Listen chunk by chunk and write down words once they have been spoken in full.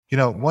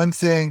One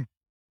thing,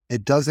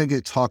 it doesn't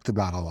get talked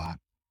about a lot.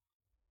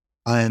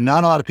 And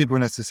not a lot of people are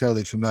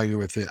necessarily familiar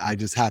with it. I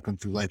just happen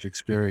through life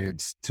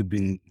experience to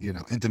be,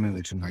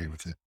 intimately familiar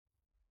with it.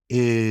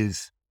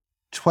 Is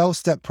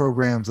 12-step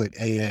programs like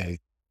AA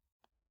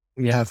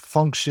have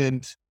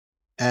functioned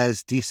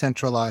as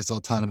decentralized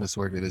autonomous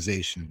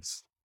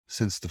organizations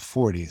since the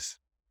 40s.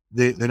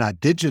 They're not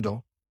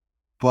digital,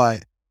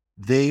 but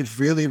they've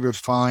really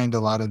refined a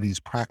lot of these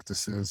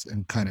practices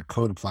and kind of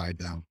codified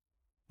them,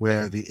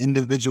 where the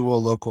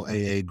individual local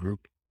AA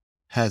group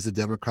has a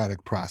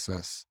democratic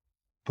process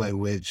by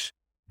which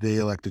they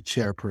elect a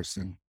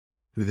chairperson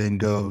who then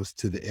goes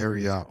to the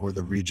area or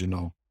the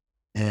regional.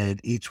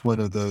 And each one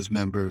of those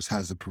members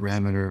has a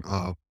parameter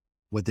of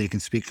what they can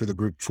speak for the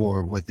group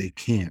for, what they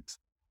can't.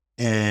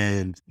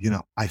 And,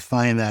 I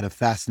find that a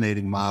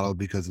fascinating model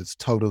because it's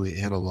totally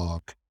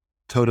analog,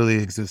 totally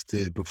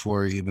existed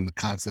before even the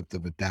concept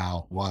of a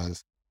DAO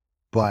was.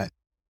 But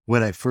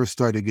when I first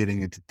started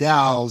getting into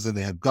DAOs and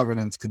they have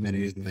governance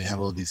committees and they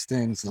have all these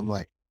things, I'm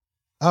like,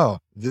 oh,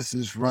 this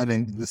is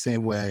running the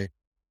same way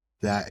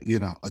that,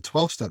 a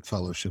 12-step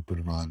fellowship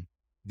would run.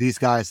 These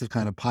guys have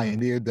kind of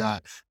pioneered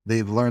that.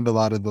 They've learned a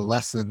lot of the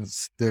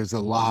lessons. There's a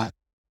lot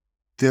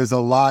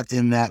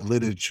in that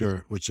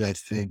literature, which I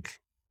think,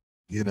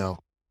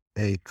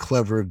 a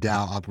clever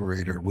DAO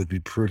operator would be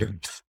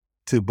prudent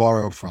to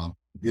borrow from.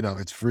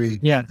 It's free.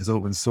 Yeah. It's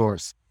open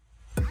source.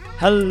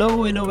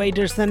 Hello,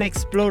 innovators and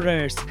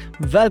explorers.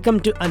 Welcome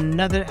to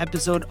another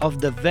episode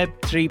of the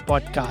Web3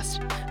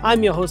 podcast.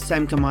 I'm your host,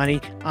 Sam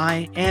Kamani.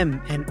 I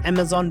am an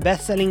Amazon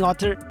best-selling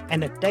author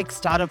and a tech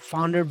startup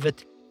founder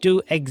with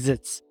 2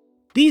 exits.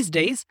 These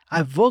days,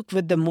 I work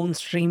with the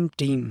Moonstream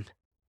team.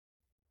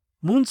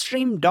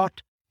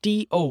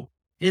 Moonstream.to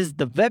is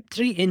the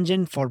Web3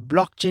 engine for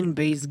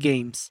blockchain-based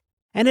games.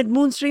 And at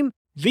Moonstream,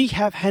 we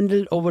have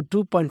handled over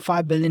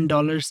 $2.5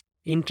 billion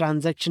in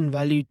transaction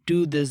value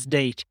to this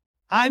date.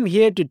 I'm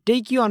here to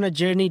take you on a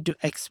journey to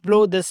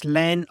explore this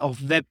land of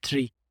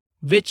Web3,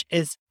 which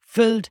is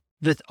filled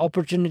with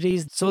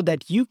opportunities so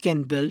that you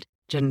can build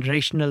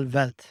generational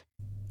wealth.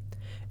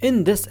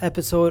 In this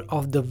episode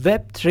of the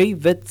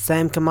Web3 with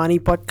Sam Kamani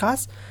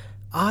podcast,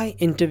 I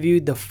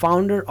interviewed the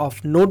founder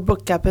of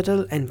Notebook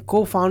Capital and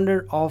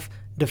co-founder of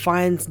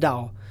Defiance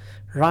DAO,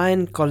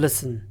 Ryan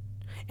Collison.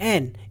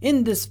 And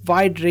in this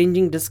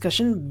wide-ranging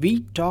discussion,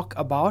 we talk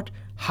about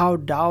how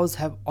DAOs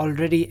have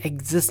already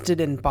existed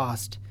in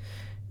past.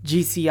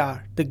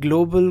 GCR, the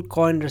Global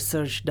Coin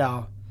Research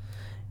DAO.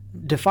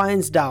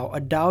 Defiance DAO,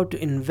 a DAO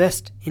to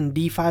invest in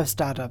DeFi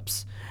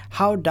startups.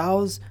 How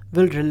DAOs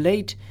will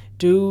relate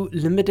to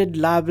limited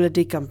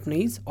liability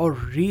companies or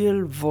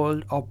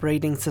real-world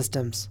operating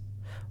systems.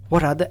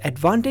 What are the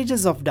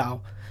advantages of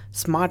DAO,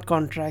 smart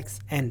contracts,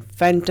 and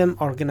phantom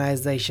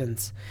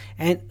organizations,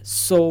 and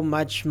so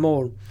much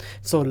more.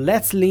 So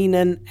let's lean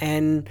in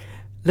and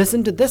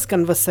listen to this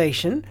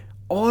conversation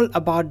all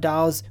about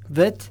DAOs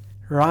with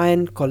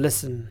Ryan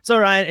Collison. So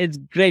Ryan, it's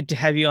great to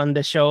have you on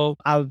the show.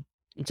 I've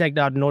checked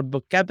out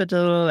Notebook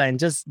Capital and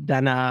just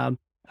done a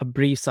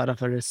brief sort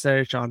of a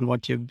research on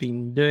what you've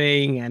been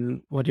doing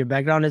and what your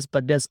background is,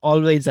 but there's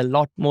always a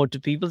lot more to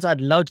people. So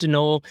I'd love to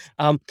know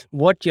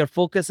what your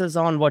focus is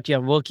on, what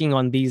you're working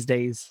on these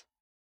days.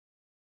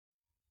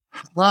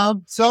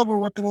 So we're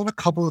working on a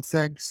couple of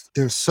things.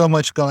 There's so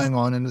much going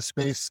on in the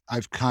space.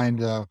 I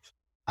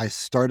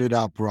started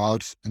out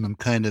broad and I'm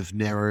kind of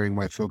narrowing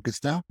my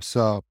focus now.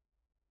 So,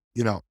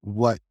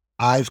 what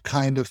I've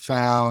kind of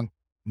found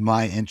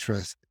my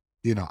interest,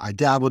 I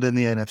dabbled in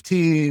the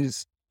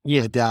NFTs.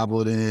 I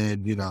dabbled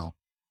in,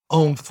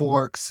 own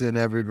forks and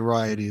every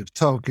variety of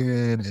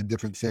token and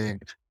different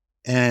things.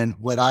 And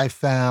what I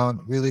found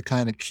really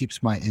kind of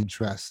keeps my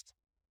interest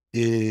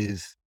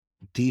is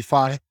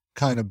DeFi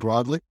kind of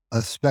broadly,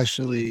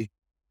 especially,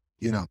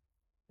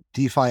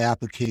 DeFi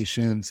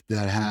applications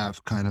that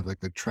have kind of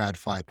like a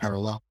TradFi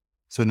parallel.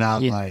 So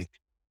not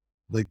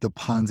like the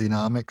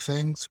Ponzi-nomic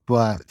things,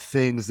 but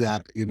things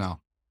that,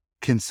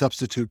 can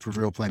substitute for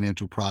real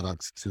financial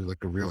products to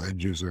like a real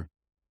end user.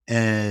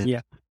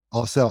 And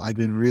also I've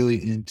been really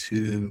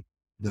into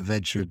the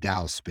venture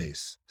DAO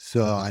space.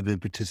 So I've been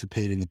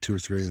participating in 2 or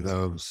 3 of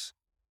those,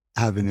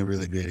 having a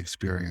really great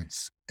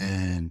experience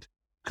and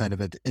kind of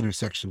at the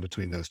intersection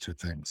between those 2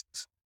 things.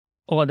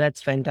 Oh,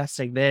 that's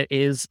fantastic. There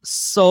is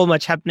so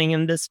much happening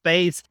in this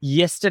space.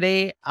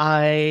 Yesterday,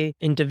 I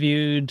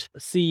interviewed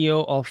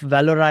CEO of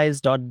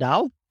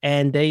Valorize.DAO,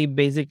 and they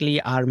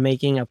basically are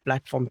making a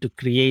platform to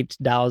create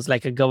DAOs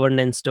like a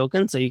governance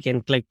token. So you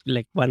can click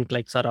one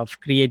click sort of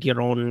create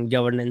your own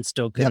governance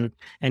token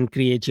and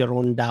create your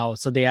own DAO.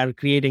 So they are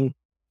creating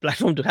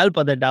platform to help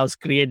other DAOs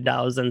create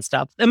DAOs and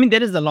stuff. I mean,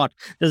 there is a lot.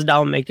 There's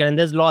DAO Maker and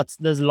there's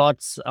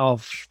lots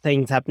of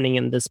things happening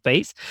in this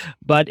space.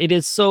 But it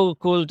is so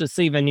cool to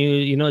see when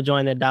you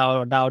join a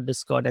DAO or DAO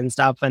Discord and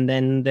stuff, and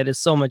then there is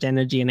so much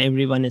energy and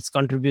everyone is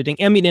contributing.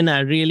 I mean, in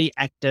a really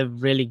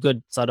active, really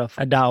good sort of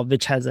a DAO,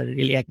 which has a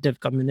really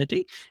active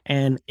community,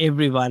 and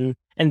everyone,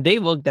 and they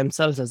work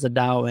themselves as a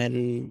DAO,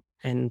 and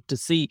and to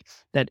see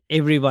that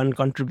everyone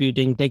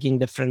contributing, taking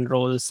different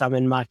roles, some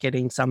in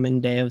marketing, some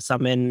in dev,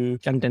 some in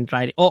content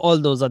writing, all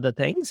those other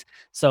things.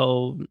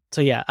 So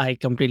yeah, I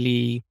can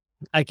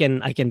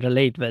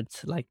relate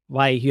with like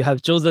why you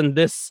have chosen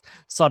this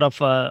sort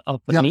of a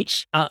Yep.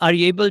 niche. Are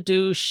you able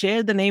to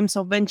share the names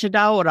of venture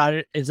DAO,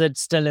 or is it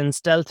still in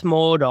stealth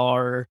mode,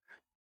 or?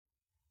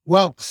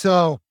 Well,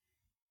 so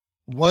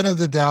one of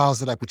the DAOs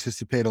that I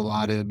participate a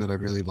lot in that I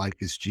really like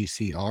is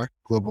GCR,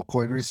 Global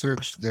Coin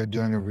Research. They're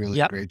doing a really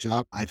Yep. great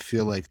job. I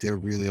feel like they're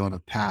really on a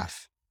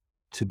path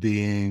to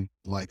being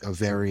like a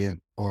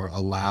variant or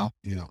allow.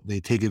 They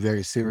take it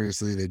very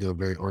seriously. They do it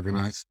very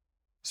organized.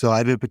 So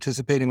I've been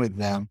participating with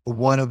them.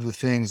 One of the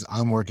things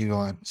I'm working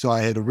on, so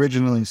I had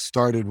originally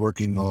started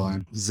working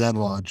on Zen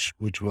Launch,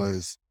 which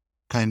was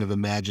kind of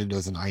imagined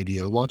as an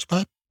IDO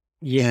launchpad.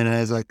 Yeah. And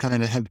as I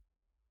kind of have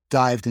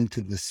dived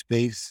into the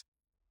space,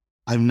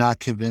 I'm not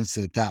convinced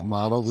that that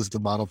model is the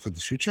model for the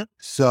future.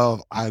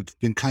 So I've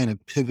been kind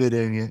of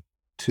pivoting it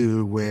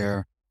to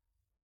where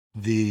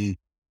the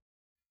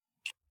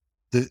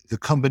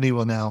company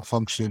will now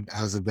function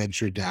as a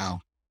venture DAO,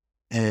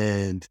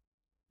 and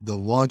the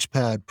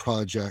Launchpad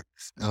project.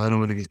 And I don't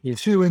want to get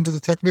too into the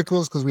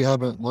technicals because we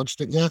haven't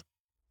launched it yet.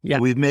 Yeah.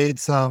 We've made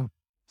some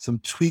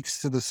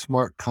tweaks to the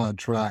smart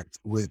contract,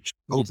 which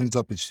opens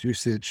up its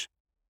usage.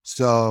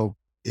 So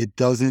it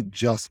doesn't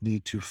just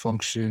need to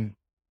function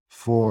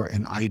for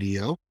an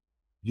IDO.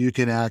 You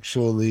can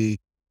actually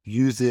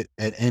use it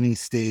at any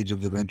stage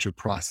of the venture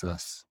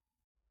process.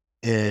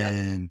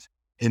 And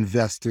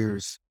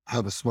investors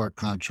have a smart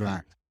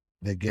contract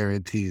that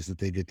guarantees that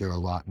they get their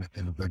allotment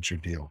in a venture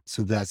deal.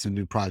 So that's a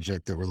new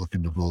project that we're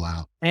looking to roll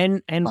out.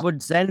 And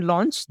would Zen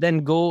Launch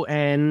then go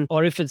and,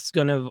 or if it's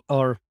gonna,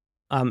 or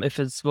if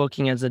it's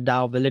working as a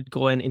DAO, will it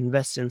go and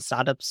invest in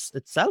startups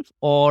itself,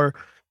 or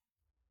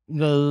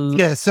will?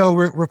 Yeah, so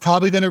we're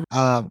probably gonna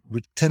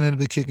we're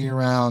tentatively kicking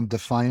around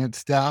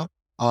Defiance DAO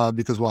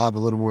because we'll have a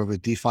little more of a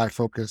DeFi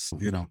focus,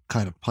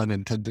 kind of pun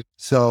intended.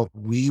 So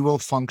we will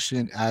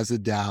function as a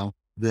DAO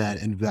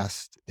that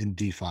invests in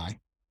DeFi.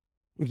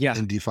 Yeah.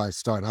 And DeFi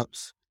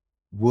startups.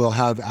 We'll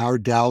have our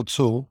DAO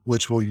tool,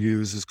 which we'll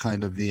use as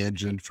kind of the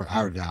engine for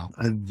our DAO.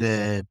 And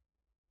then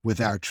with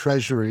our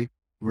treasury,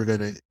 we're going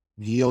to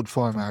yield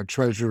farm our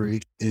treasury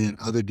in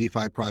other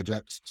DeFi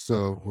projects.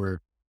 So we're,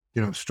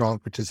 strong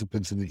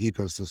participants in the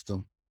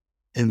ecosystem.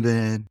 And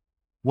then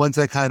once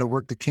I kind of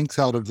work the kinks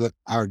out of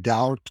our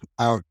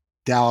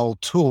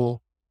DAO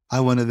tool, I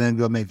want to then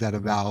go make that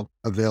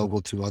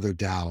available to other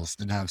DAOs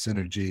and have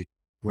synergy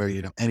where,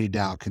 any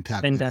DAO can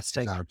tap into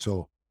our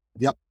tool.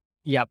 Yep.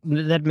 Yeah,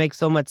 that makes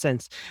so much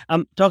sense.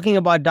 Talking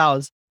about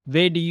DAOs,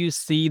 where do you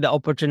see the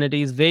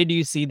opportunities? Where do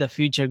you see the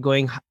future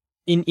going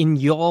in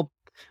your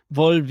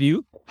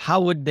worldview? How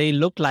would they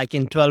look like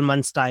in 12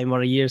 months time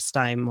or a year's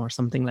time or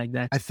something like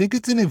that? I think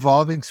it's an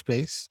evolving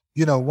space.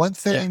 One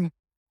thing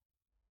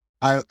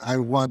I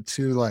want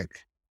to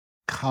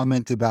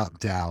comment about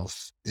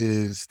DAOs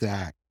is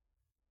that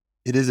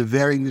it is a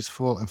very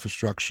useful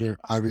infrastructure.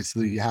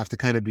 Obviously, you have to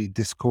kind of be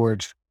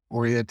Discord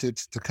oriented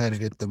to kind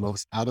of get the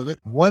most out of it.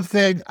 One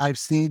thing I've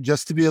seen,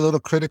 just to be a little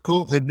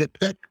critical and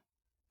nitpick,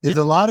 is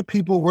a lot of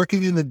people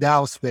working in the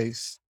DAO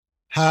space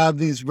have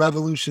these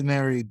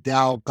revolutionary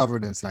DAO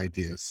governance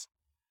ideas.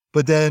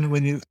 But then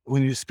when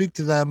you speak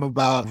to them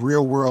about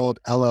real world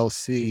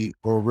LLC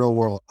or real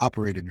world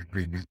operating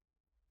agreement,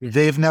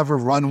 they've never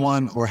run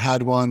one or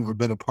had one or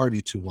been a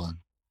party to one.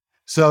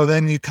 So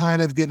then you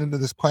kind of get into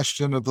this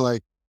question of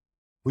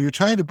well, you're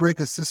trying to break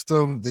a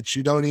system that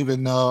you don't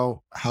even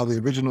know how the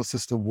original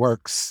system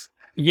works.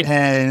 Yeah.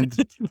 And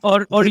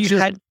or you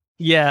had,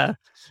 yeah.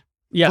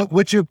 But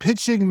what you're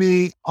pitching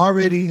me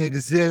already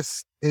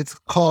exists. It's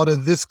called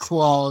this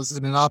clause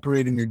in an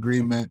operating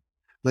agreement.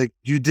 Like,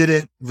 you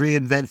didn't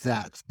reinvent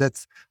that.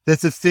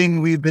 That's a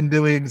thing we've been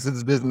doing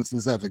since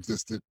businesses have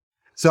existed.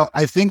 So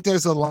I think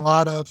there's a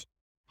lot of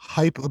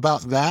hype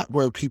about that,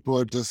 where people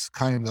are just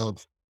kind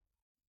of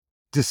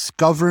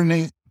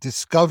discovering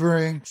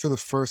for the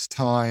first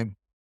time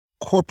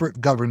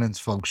corporate governance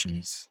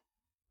functions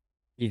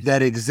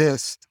that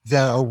exist,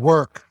 that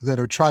work, that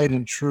are tried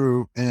and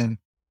true, and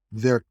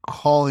they're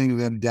calling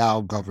them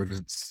DAO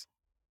governance,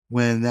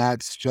 when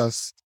that's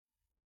just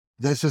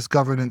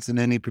governance in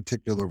any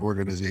particular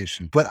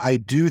organization. But I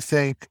do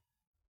think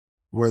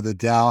where the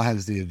DAO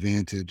has the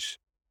advantage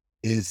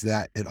is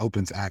that it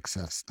opens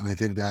access. And I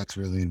think that's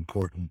really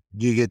important.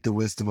 You get the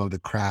wisdom of the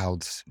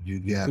crowds. You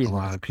get a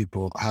lot of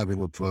people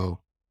having a vote.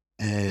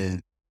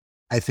 And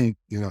I think,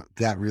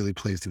 that really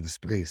plays to the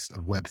space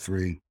of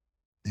Web3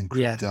 and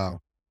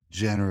crypto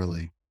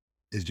generally,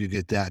 is you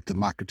get that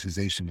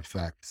democratization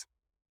effect.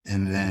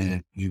 And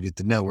then you get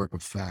the network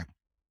effect.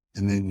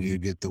 And then you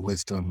get the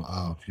wisdom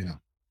of,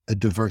 a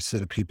diverse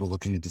set of people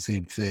looking at the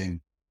same thing,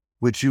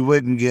 which you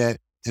wouldn't get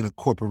in a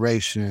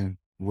corporation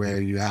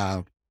where you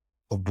have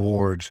a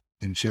board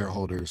and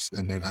shareholders,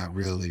 and they're not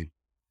really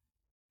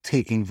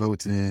taking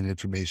votes and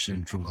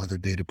information from other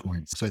data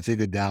points. So I think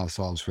a DAO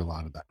solves for a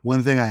lot of that.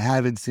 One thing I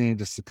haven't seen,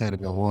 just to kind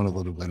of go on a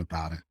little bit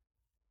about it,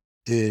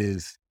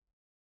 is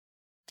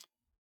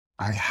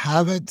I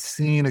haven't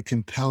seen a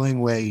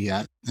compelling way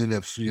yet. And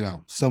if,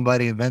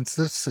 somebody invents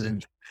this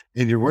and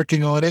you're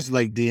working on it,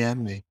 like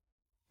DM me.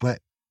 But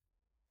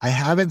I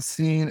haven't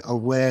seen a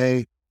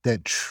way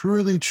that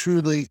truly,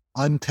 truly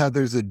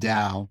untethers a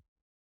DAO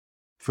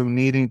from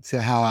needing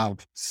to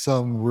have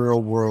some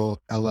real world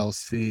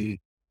LLC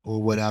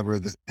or whatever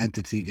the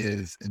entity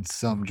is in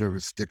some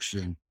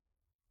jurisdiction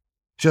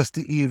just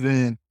to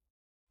even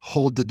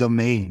hold the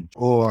domain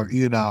or,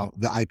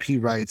 the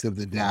IP rights of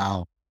the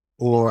DAO.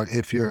 Or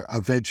if you're a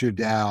venture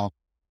DAO,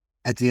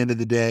 at the end of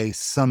the day,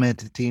 some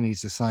entity needs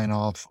to sign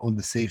off on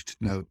the safety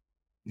note,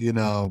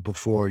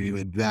 before you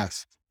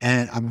invest.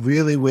 And I'm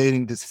really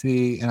waiting to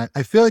see, and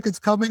I feel like it's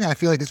coming. I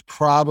feel like it's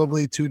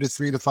probably 2 to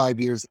 3 to 5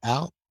 years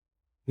out,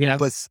 Yeah.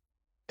 but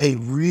a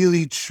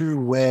really true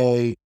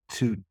way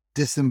to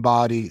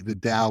disembody the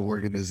DAO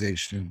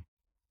organization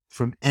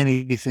from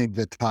anything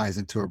that ties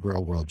into a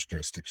real world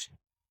jurisdiction.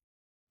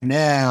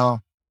 Now,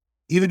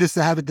 even just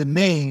to have a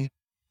domain,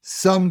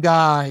 some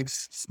guy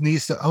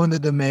needs to own the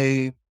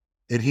domain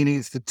and he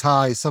needs to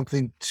tie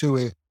something to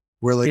it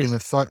where like in Yes. the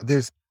thought,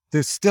 there's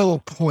still a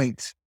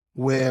point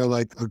where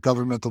like a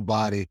governmental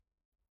body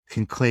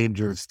can claim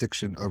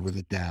jurisdiction over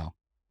the DAO.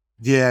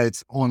 Yeah,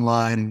 it's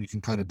online and you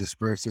can kind of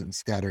disperse it and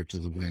scatter it to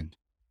the wind.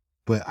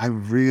 But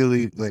I'm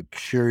really like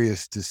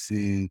curious to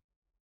see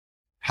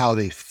how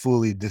they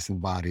fully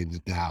disembody the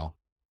DAO.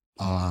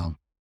 Um,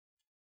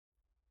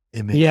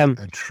 and make Yeah. it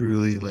a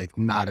truly like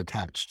not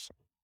attached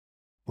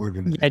Yeah,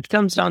 organization. it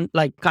comes down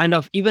like kind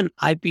of even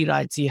IP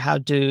rights. You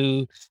have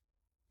to,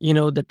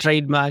 the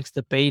trademarks,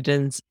 the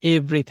patents,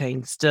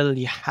 everything. Still,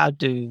 you have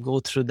to go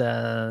through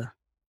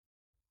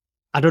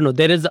I don't know,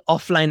 there is an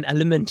offline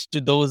element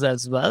to those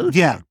as well.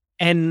 Yeah,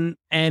 And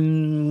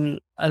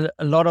a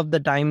lot of the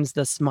times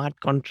the smart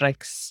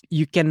contracts,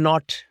 you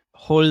cannot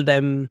hold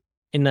them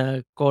in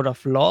a court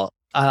of law.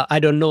 I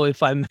don't know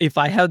if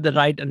I have the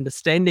right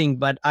understanding,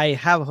 but I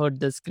have heard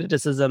this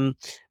criticism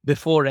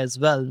before as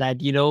well,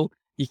 that you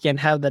can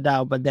have the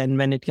DAO, but then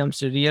when it comes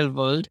to real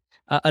world,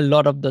 a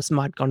lot of the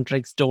smart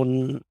contracts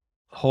don't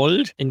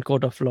hold in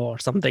court of law or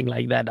something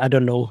like that. I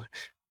don't know.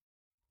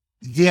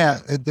 yeah.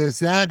 There's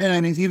that, and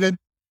I mean, even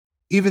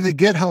the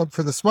GitHub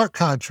for the smart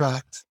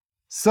contract,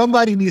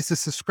 somebody needs to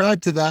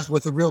subscribe to that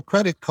with a real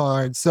credit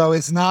card. So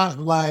it's not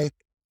like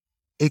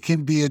it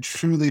can be a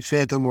truly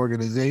phantom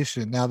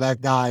organization. Now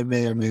that guy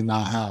may or may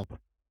not have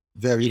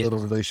very Yes. little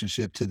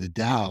relationship to the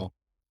DAO,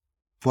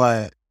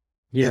 but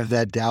if Yeah.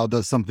 that DAO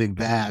does something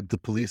bad, the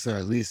police are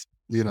at least,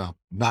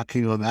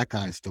 knocking on that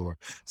guy's door.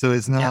 So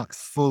it's Yeah. not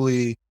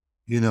fully,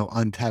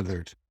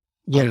 untethered.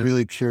 I'm Yeah.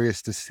 really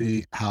curious to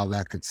see how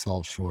that could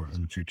solve for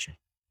in the future.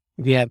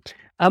 Yeah.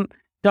 Um,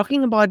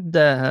 Talking about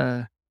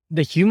the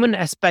human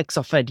aspects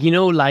of it,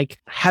 like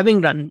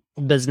having run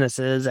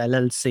businesses,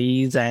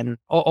 LLCs, and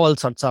all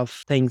sorts of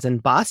things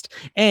in past,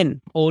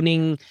 and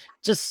owning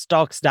just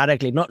stocks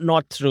directly,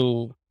 not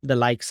through the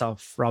likes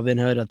of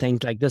Robinhood or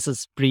things like this.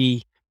 Is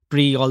pre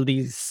all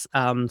these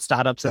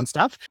startups Yep. and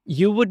stuff.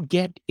 You would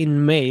get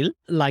in mail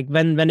like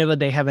whenever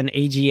they have an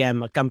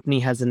AGM, a company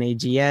has an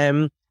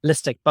AGM,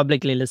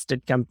 publicly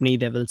listed company,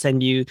 they will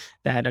send you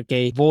that,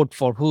 okay, vote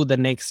for who the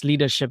next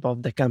leadership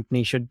of the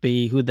company should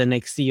be, who the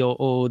next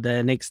COO,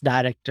 the next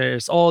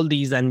directors, all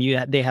these, and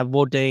they have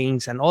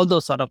votings and all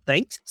those sort of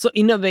things. So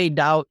in a way,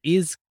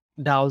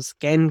 DAOs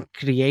can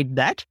create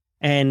that,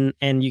 and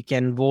you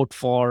can vote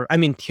for, I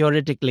mean,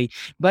 theoretically,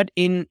 but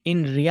in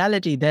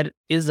reality, there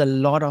is a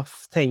lot of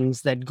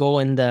things that go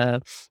in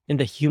the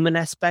human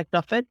aspect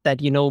of it,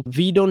 that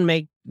we don't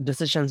make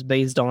decisions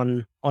based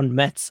on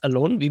maths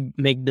alone. We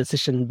make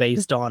decisions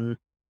based on,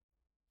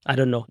 I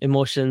don't know,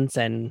 emotions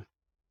and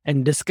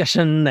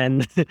discussion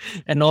and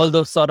and all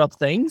those sort of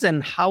things.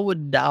 And how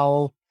would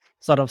DAO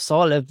sort of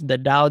solve if the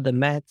DAO, the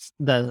maths,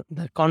 the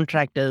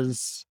contract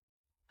is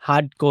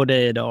hard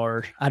coded,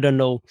 or I don't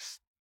know.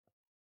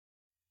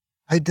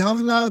 I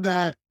don't know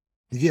that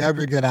you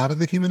ever get out of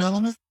the human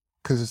element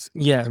because,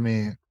 Yeah. I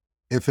mean,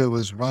 if it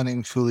was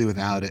running fully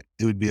without it,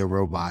 it would be a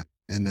robot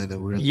and then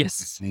it would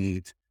Yes.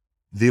 need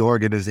the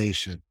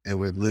organization. It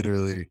would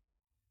literally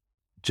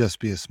just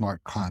be a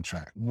smart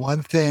contract.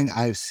 One thing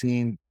I've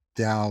seen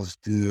DAOs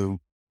do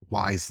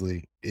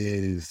wisely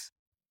is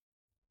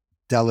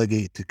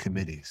delegate to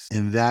committees,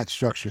 and that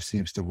structure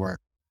seems to work.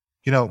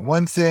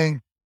 One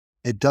thing,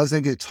 it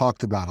doesn't get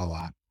talked about a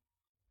lot.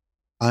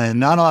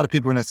 And not a lot of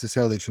people are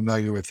necessarily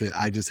familiar with it.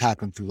 I just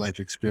happen through life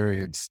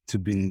experience to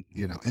be,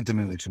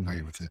 intimately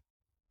familiar with it.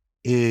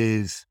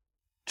 Is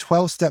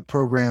 12-step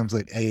programs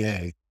like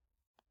AA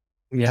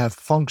Yeah. have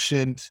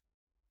functioned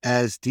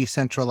as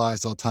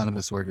decentralized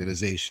autonomous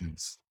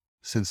organizations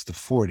since the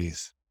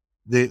 40s.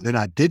 They're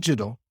not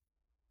digital,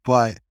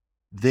 but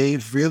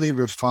they've really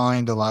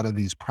refined a lot of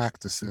these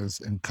practices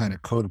and kind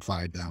of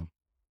codified them,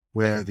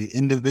 where the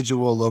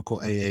individual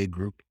local AA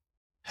group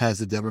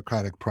has a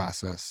democratic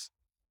process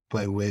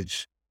by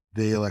which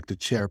they elect a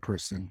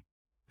chairperson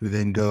who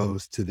then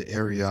goes to the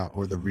area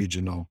or the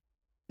regional.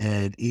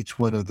 And each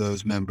one of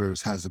those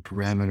members has a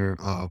parameter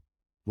of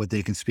what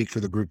they can speak for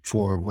the group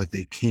for, what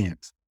they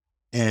can't.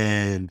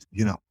 And,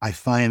 I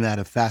find that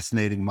a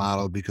fascinating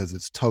model because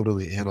it's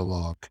totally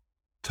analog,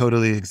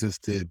 totally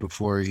existed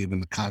before even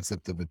the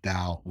concept of a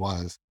DAO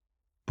was.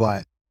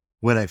 But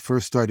when I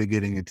first started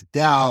getting into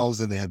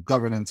DAOs and they have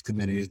governance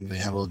committees and they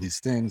have all these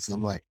things,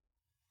 I'm like,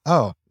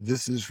 oh,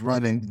 this is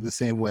running the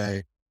same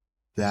way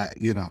that,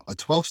 a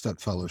 12-step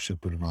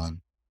fellowship would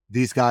run.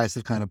 These guys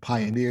have kind of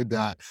pioneered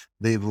that.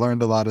 They've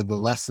learned a lot of the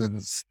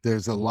lessons.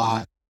 There's a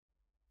lot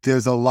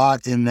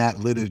in that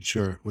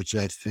literature, which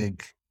I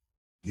think,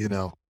 you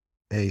know,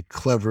 a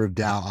clever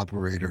DAO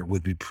operator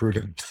would be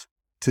prudent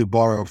to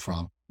borrow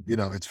from.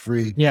 It's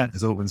free, Yeah.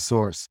 it's open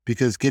source.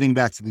 Because getting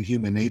back to the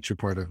human nature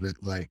part of it,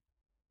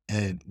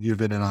 and you've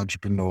been an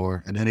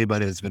entrepreneur, and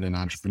anybody that's been an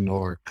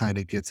entrepreneur kind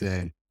of gets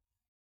a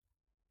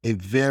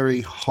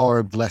very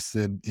hard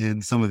lesson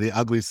in some of the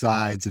ugly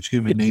sides of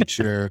human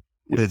nature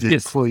with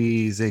Yes.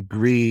 employees and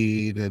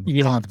greed and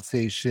Yeah.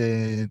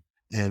 compensation.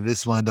 And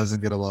this one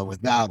doesn't get along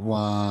with that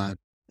one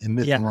and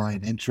Yeah.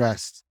 misaligned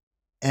interests.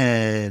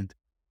 And,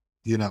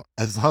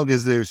 as long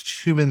as there's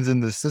humans in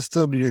the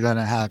system, you're going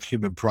to have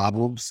human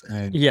problems,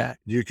 and Yeah.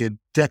 you could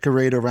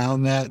decorate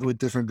around that with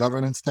different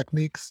governance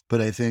techniques. But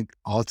I think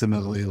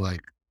ultimately,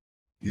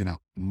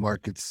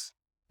 markets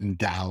and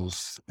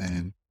DAOs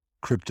and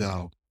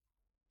crypto,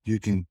 you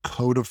can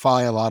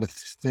codify a lot of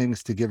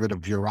things to get rid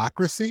of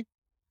bureaucracy,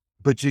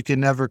 but you can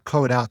never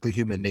code out the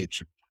human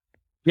nature.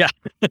 Yeah.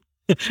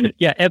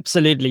 Yeah,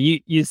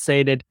 absolutely. You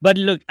said it. But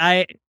look,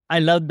 I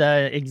love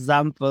the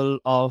example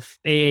of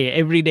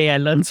every day I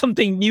learn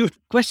something new.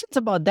 Questions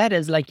about that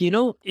is like,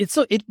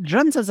 it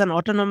runs as an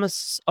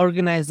autonomous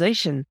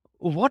organization.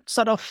 What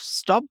sort of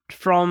stop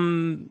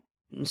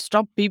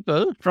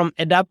people from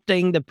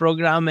adapting the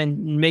program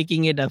and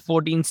making it a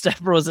 14-step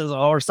process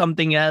or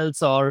something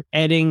else, or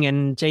adding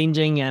and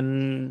changing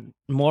and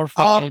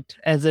morphing it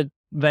as it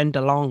went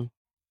along?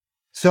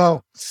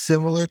 So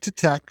similar to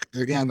tech,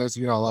 again, there's,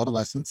 a lot of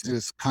lessons,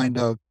 is kind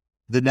of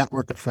the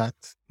network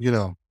effect,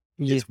 Yeah.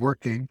 it's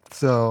working.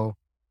 So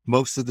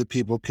most of the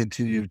people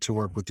continue to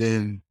work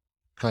within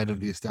kind of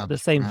the The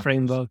established same parameters.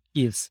 framework.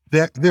 Yes.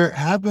 There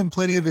have been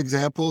plenty of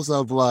examples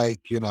of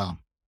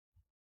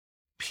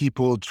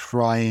people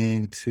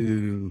trying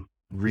to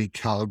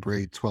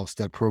recalibrate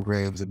 12-step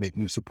programs and make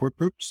new support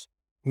groups.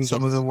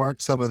 Some of them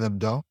work, some of them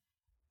don't.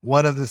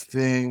 One of the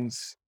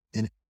things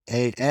in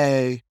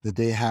AA that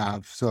they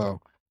have,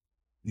 so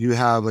you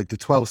have like the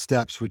 12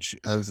 steps, which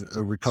as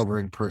a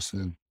recovering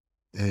person,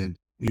 and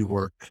you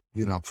work,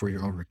 for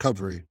your own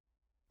recovery.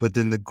 But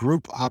then the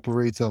group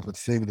operates off a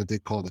thing that they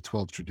call the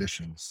 12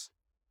 traditions.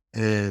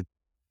 And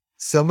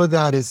some of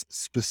that is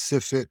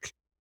specific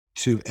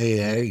to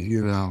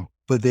AA,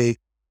 but they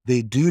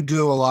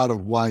do a lot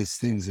of wise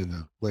things in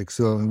them. Like,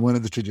 so in one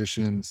of the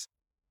traditions,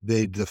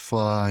 they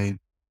define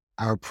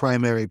our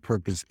primary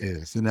purpose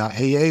is. And now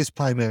AA's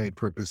primary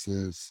purpose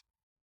is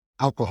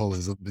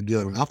alcoholism and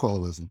dealing with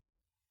alcoholism.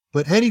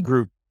 But any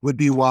group would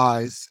be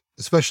wise,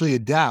 especially a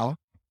DAO.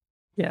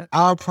 Yeah.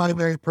 Our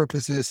primary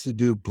purpose is to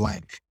do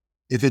blank.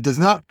 If it does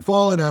not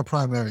fall in our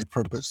primary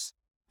purpose,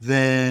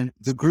 then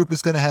the group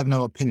is going to have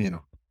no opinion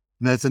on it.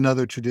 And that's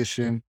another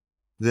tradition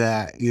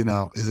that,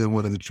 is in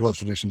one of the 12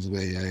 traditions of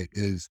AA,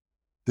 is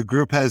the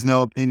group has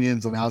no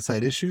opinions on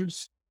outside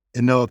issues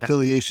and no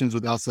affiliations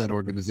with outside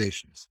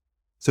organizations.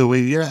 So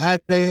when you're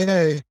at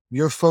AA,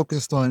 you're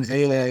focused on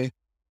AA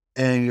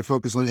and you're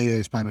focused on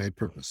AA's primary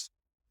purpose.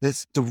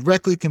 That's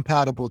directly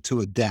compatible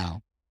to a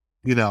DAO.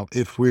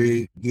 If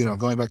we,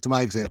 going back to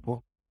my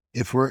example,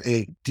 if we're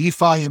a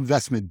DeFi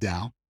investment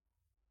DAO,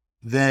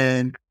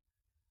 then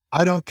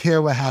I don't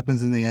care what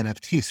happens in the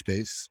NFT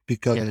space,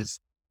 because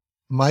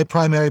my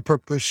primary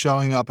purpose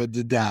showing up at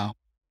the DAO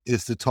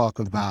is to talk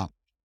about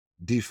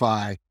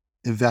DeFi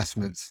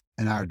investments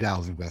and our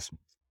DAO's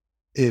investments.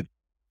 If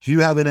you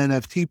have an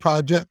NFT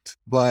project,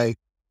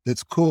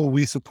 that's cool.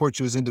 We support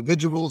you as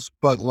individuals,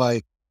 but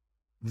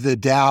the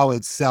DAO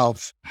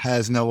itself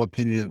has no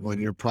opinion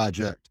on your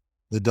project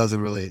that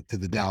doesn't relate to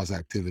the DAO's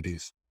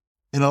activities.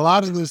 And a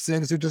lot of those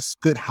things are just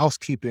good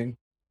housekeeping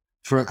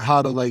for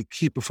how to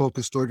keep a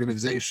focused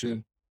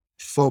organization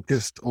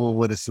focused on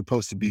what it's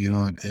supposed to be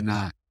on and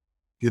not,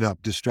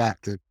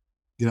 distracted.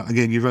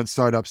 Again, you run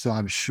startups, so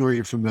I'm sure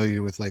you're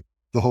familiar with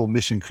the whole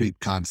mission creep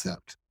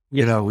concept.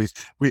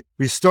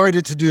 We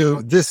started to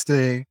do this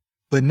thing,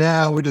 but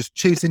now we're just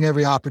chasing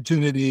every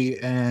opportunity,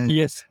 and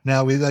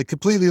now we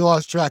completely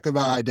lost track of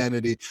our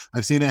identity.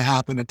 I've seen it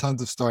happen in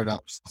tons of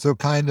startups. So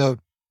kind of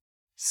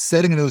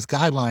setting those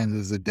guidelines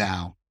as a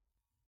DAO,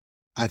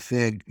 I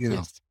think,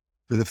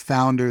 for the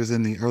founders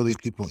and the early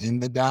people in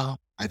the DAO,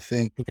 I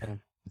think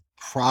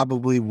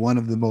probably one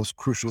of the most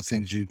crucial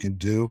things you can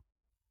do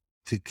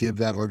to give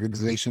that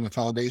organization a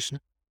foundation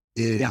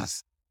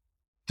is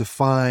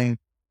define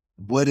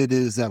what it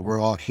is that we're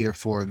all here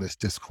for in this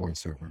Discord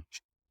server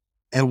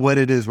and what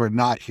it is we're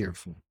not here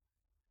for,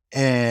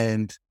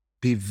 and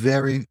be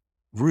very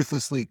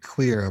ruthlessly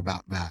clear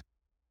about that.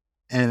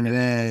 And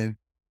then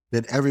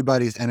that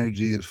everybody's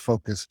energy is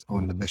focused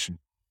on the mission.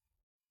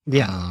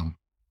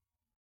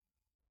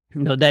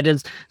 No, that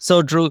is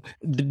so true.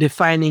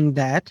 Defining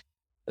that,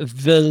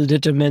 will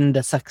determine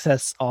the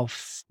success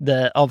of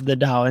the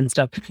DAO and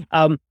stuff.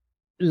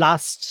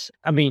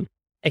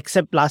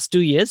 Except last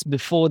 2 years,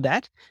 before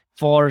that,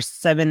 for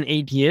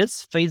 7-8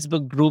 years,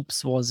 Facebook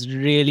groups was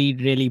really,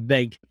 really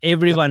big.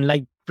 Everyone,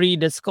 like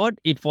pre-Discord,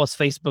 it was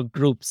Facebook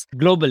groups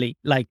globally,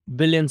 like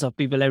billions of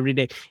people every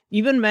day.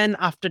 Even when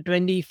after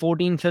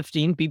 2014,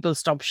 15, people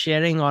stopped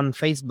sharing on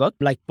Facebook,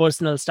 like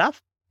personal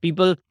stuff,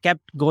 people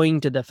kept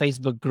going to the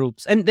Facebook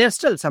groups. And there's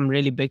still some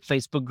really big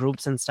Facebook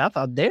groups and stuff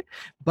out there,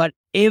 but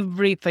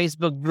every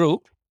Facebook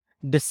group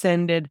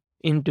descended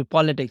into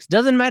politics.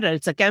 Doesn't matter.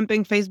 It's a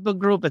camping Facebook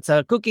group, it's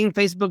a cooking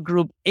Facebook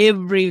group.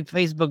 Every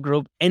Facebook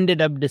group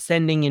ended up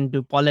descending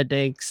into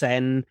politics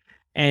and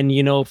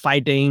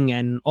fighting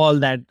and all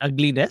that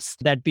ugliness,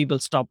 that people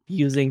stop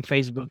using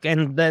Facebook.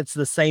 And that's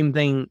the same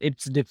thing.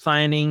 It's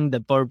defining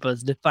the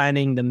purpose,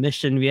 defining the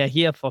mission. We are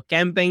here for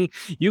camping.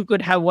 You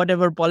could have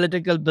whatever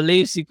political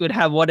beliefs, you could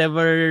have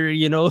whatever,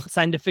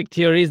 scientific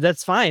theories.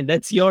 That's fine.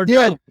 That's your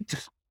Yeah.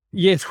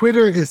 Yes.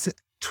 Twitter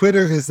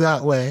is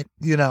that way.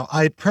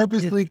 I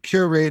purposely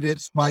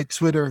curated my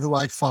Twitter, who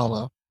I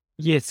follow,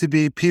 to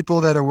be people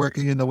that are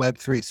working in the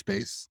Web3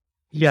 space.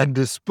 Yeah. And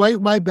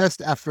despite my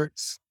best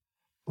efforts,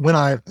 when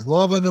I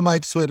log into my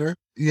Twitter,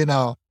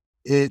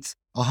 it's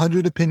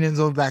 100 opinions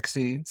on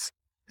vaccines.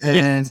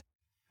 And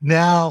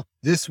now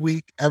this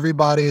week,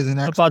 everybody is an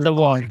expert about the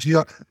war, on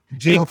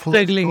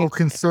geopolitical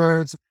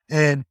concerns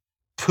and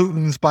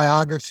Putin's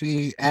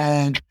biography.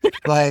 And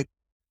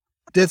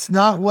that's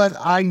not what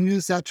I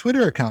use that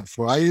Twitter account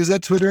for. I use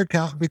that Twitter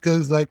account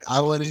because I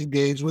want to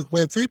engage with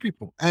Web3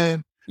 people.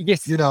 And,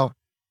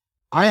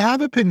 I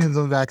have opinions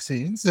on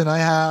vaccines, and I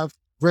have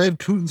read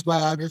Putin's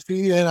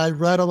biography, and I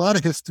read a lot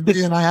of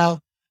history, and I have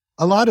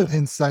a lot of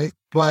insight,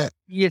 but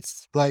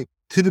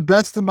to the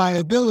best of my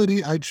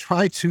ability, I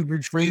try to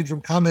refrain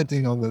from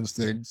commenting on those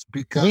things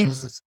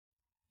because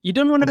you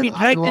don't want to be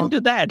dragged into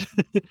that.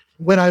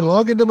 When I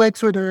log into my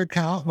Twitter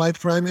account, my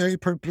primary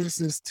purpose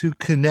is to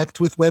connect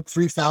with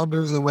Web3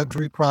 founders and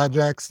Web3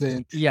 projects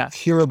and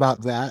hear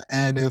about that.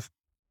 And if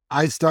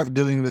I start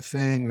doing the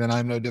thing, then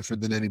I'm no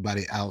different than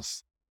anybody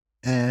else.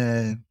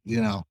 And,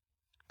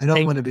 I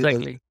don't want to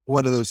be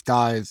one of those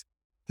guys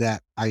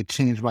that I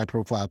change my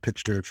profile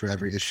picture for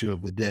every issue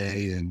of the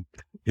day and,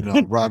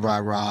 rah, rah,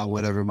 rah,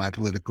 whatever my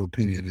political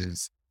opinion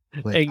is.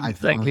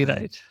 Exactly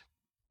right.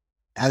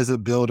 As a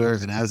builder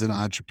and as an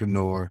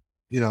entrepreneur,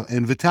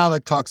 and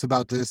Vitalik talks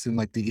about this in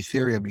the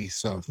Ethereum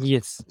ethos.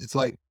 Yes. It's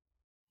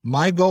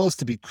my goal is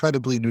to be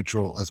credibly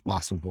neutral as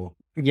possible.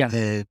 Yeah.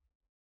 And,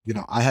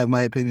 I have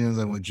my opinions.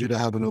 I want you to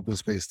have an open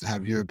space to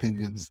have your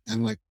opinions.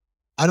 And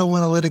I don't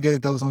want to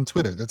litigate those on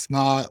Twitter. That's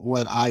not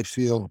what I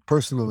feel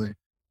personally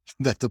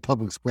that the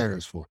public square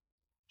is for.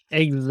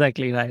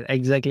 Exactly right.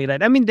 Exactly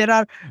right. I mean, there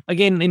are,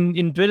 again,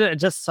 in Twitter,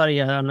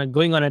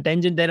 going on a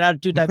tangent, there are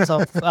two types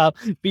of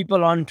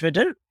people on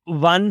Twitter.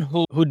 One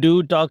who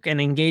do talk and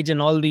engage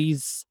in all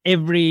these,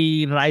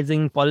 every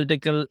rising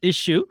political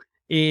issue,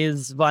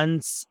 is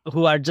ones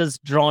who are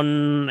just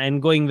drawn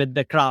and going with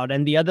the crowd,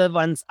 and the other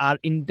ones are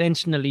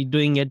intentionally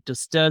doing it to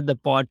stir the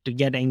pot to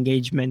get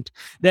engagement.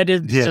 That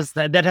is just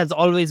that has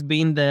always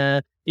been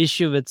the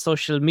issue with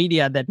social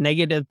media, that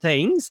negative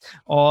things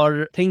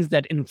or things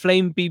that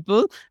inflame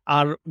people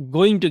are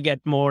going to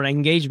get more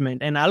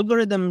engagement. And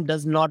algorithm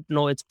does not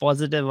know it's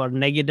positive or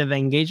negative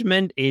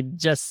engagement. It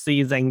just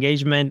sees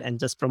engagement and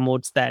just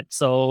promotes that.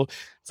 So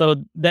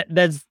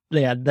that's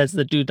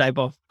the two type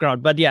of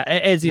crowd. But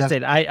as you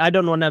said, I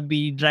don't want to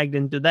be dragged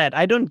into that.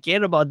 I don't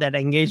care about that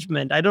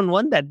engagement. I don't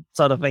want that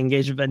sort of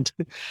engagement.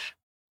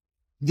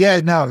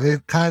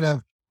 It kind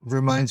of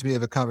reminds me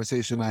of a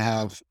conversation I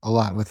have a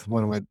lot with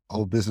one of my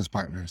old business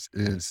partners.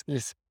 Is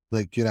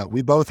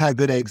we both had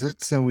good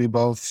exits, and we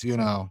both,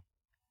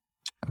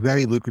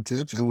 very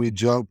lucrative. And we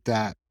joked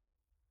that,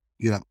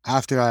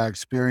 after our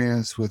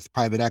experience with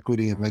private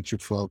equity and venture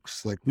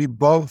folks, we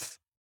both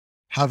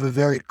have a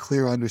very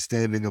clear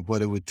understanding of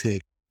what it would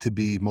take to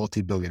be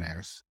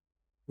multi-billionaires.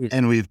 Yes.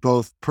 And we've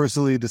both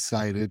personally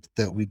decided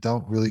that we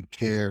don't really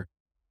care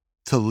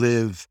to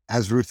live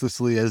as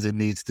ruthlessly as it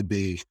needs to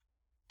be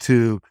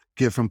to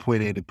get from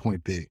point A to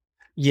point B.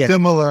 Yes.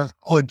 Similar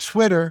on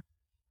Twitter,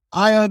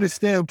 I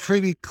understand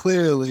pretty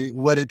clearly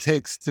what it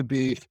takes to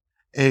be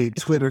a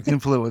Twitter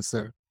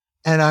influencer.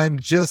 And I'm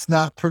just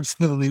not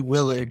personally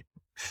willing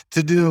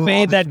to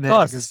pay that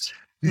cost.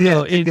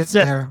 It's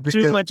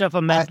too much of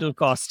a mental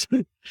cost.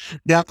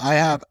 I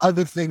have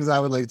other things I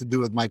would like to do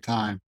with my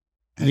time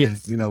and,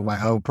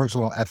 my own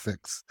personal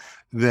ethics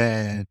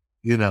than,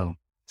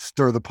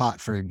 stir the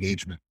pot for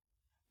engagement.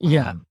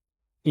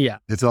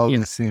 It's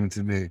always seemed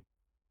to me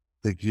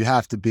you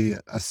have to be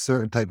a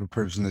certain type of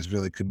person that's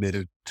really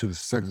committed to a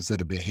certain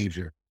set of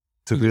behavior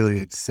to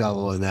really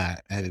excel in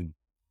that. And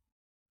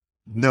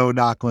no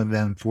knock on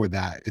them for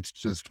that. It's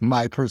just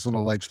my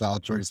personal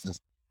lifestyle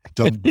choices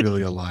don't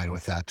really align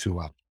with that too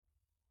well.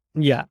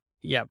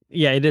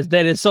 It is.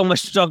 There is so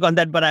much to talk on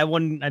that, but I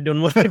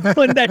don't want to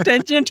go in that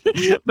tangent.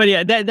 But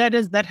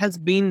that has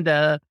been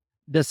the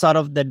the sort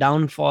of the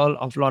downfall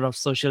of a lot of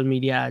social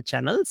media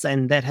channels,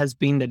 and that has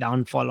been the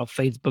downfall of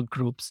Facebook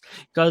groups.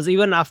 Because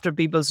even after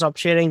people stopped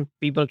sharing,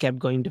 people kept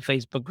going to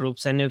Facebook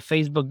groups, and if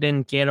Facebook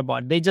didn't care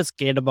about, they just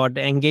cared about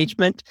the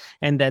engagement,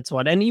 and that's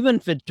what. And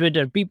even with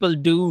Twitter, people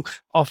do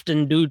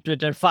often do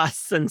Twitter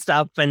fasts and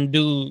stuff and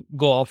do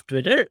go off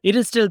Twitter. It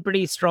is still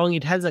pretty strong.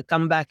 It has a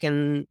comeback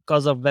in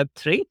because of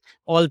Web3.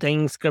 All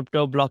things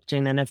crypto,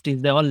 blockchain,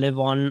 NFTs, they all live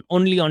on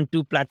only on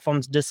two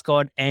platforms,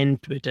 Discord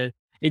and Twitter.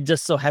 It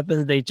just so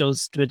happens they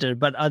chose Twitter,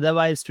 but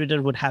otherwise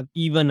Twitter would have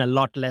even a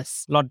lot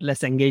less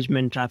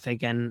engagement,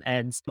 traffic, and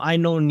ads. I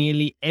know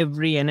nearly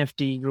every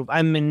NFT group.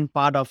 I'm in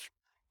part of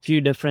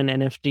few different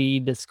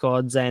NFT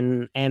discords,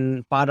 and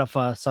part of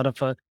a sort of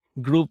a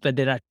group where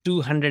there are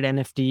 200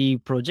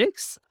 NFT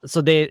projects.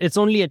 So it's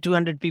only a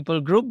 200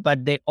 people group,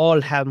 but they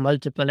all have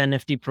multiple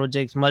NFT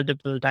projects,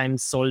 multiple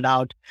times sold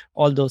out,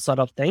 all those sort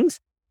of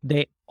things.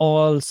 They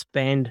all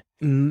spend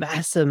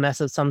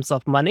massive sums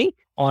of money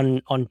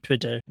on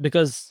Twitter,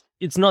 because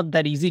it's not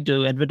that easy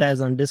to advertise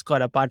on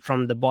Discord apart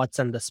from the bots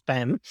and the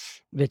spam,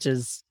 which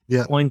is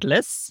Yeah.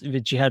 pointless,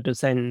 which you have to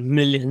send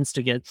millions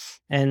to get.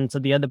 And so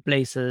the other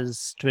place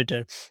is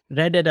Twitter.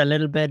 Reddit a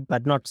little bit,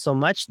 but not so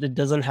much. It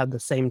doesn't have the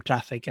same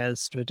traffic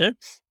as Twitter.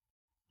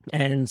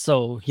 And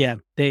so, yeah,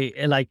 they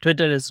like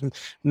Twitter is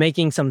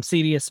making some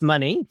serious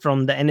money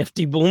from the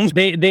NFT boom.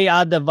 They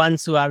are the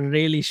ones who are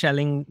really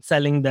selling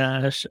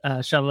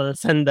the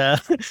shovels and the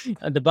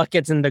the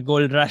buckets in the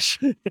gold rush.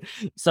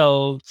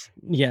 So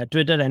yeah,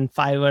 Twitter and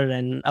Fiverr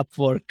and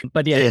Upwork.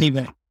 But yeah,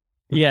 anyway.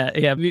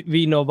 Yeah,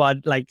 we know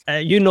about, like,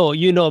 you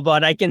know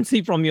about, I can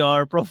see from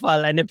your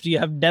profile NFT, you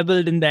have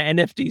dabbled in the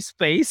NFT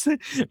space.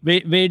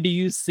 Where do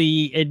you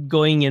see it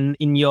going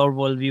in your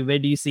worldview? Where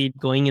do you see it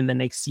going in the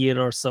next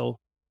year or so?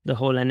 The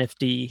whole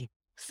NFT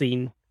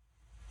scene.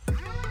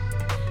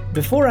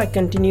 Before I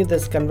continue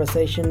this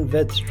conversation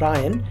with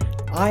Ryan,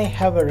 I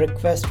have a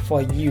request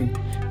for you,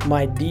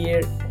 my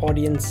dear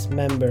audience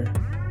member.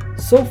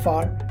 So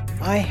far,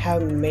 I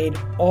have made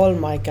all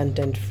my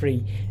content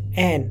free,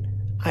 and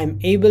I'm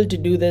able to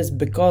do this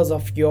because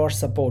of your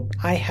support.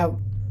 I have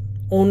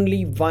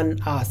only one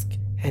ask,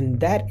 and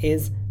that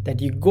is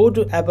that you go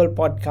to Apple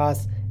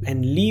Podcasts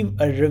and leave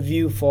a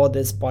review for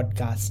this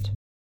podcast.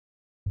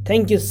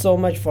 Thank you so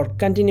much for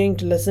continuing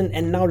to listen,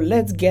 and now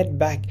let's get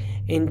back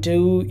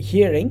into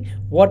hearing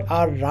what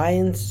are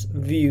Ryan's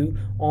view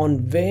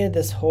on where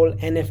this whole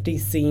NFT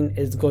scene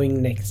is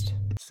going next.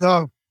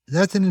 So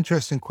that's an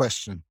interesting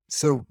question.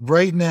 So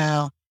right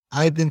now,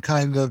 I've been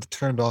kind of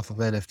turned off of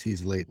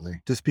NFTs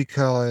lately, just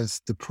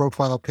because the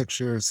profile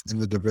pictures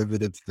and the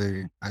derivative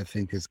thing, I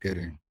think, is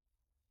getting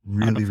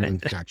really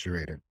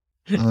saturated.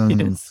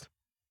 Yes.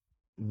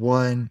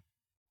 One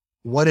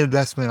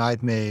investment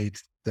I've made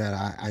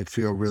that I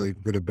feel really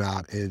good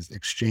about is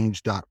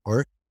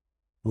exchange.art,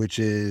 which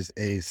is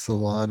a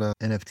Solana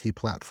NFT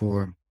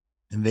platform.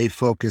 And they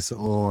focus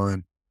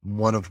on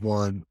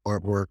one-of-one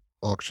artwork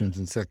auctions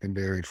and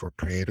secondary for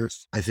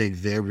creators. I think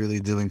they're really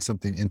doing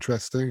something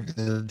interesting.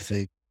 And I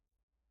think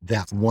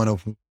that one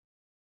of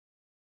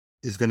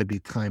is going to be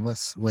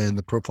timeless when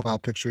the profile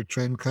picture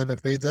trend kind of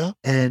fades out.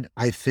 And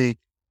I think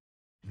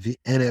the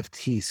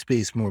NFT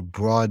space more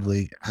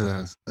broadly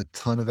has a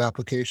ton of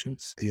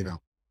applications.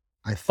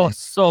 I think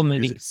so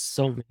many.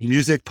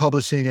 Music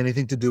publishing,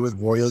 anything to do with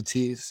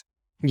royalties,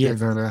 Yes.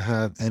 they're going to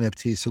have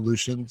NFT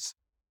solutions.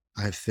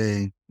 I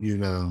think,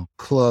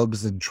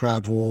 clubs and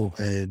travel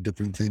and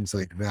different things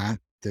like that,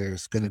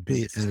 there's going to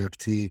be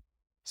NFT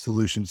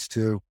solutions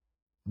too.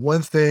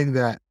 One thing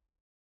that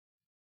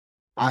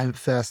I'm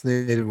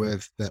fascinated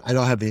with that I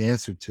don't have the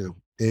answer to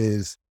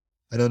is,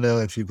 I don't know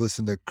if you've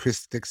listened to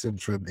Chris Dixon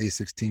from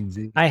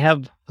A16Z. I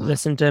have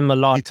listened to him a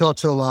lot. He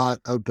talks a lot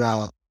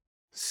about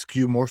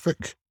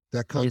skeuomorphic,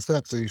 that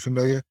concept. Yes. Are you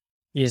familiar?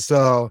 Yes.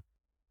 So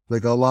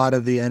like a lot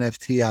of the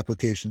NFT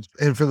applications,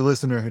 and for the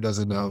listener who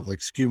doesn't know, like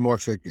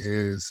skeuomorphic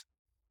is,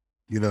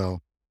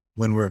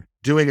 when we're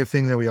doing a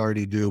thing that we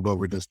already do, but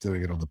we're just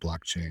doing it on the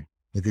blockchain.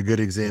 Like a good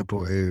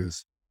example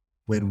is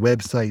when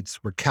websites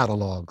were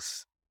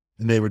catalogs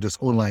and they were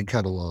just online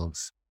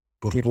catalogs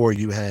before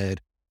you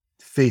had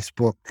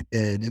Facebook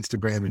and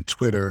Instagram and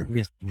Twitter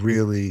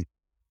really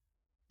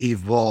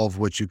evolve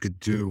what you could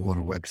do on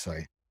a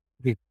website.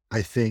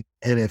 I think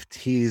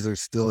NFTs are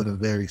still in a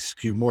very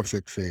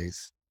skeuomorphic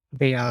phase.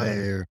 They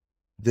are.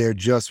 They're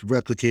just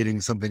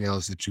replicating something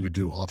else that you would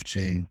do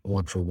off-chain,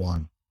 one for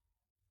one.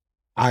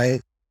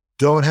 I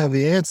don't have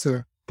the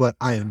answer, but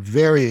I am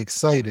very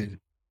excited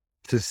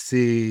to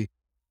see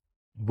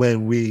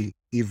when we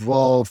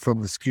evolve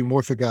from the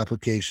skeuomorphic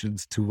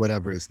applications to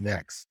whatever is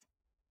next.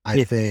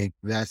 I think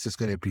that's just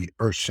going to be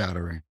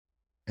earth-shattering.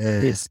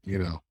 And,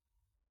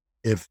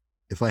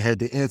 if I had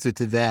the answer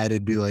to that,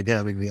 it'd be like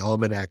having the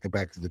almanac of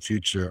Back to the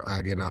Future.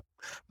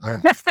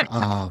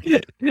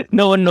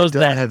 No one knows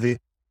that.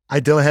 I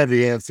don't have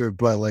the answer,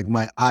 but like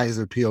my eyes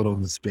are peeled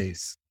on the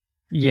space.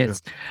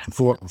 Yes.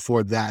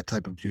 For that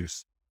type of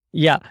use.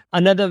 Yeah.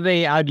 Another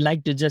way I'd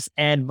like to just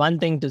add one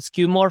thing to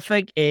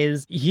skeuomorphic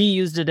is he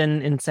used it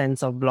in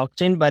sense of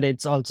blockchain, but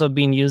it's also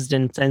been used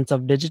in sense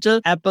of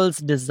digital. Apple's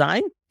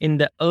design in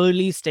the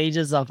early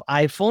stages of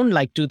iPhone,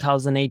 like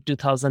 2008,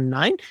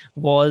 2009,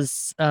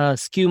 was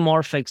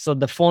skeuomorphic. So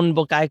the phone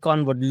book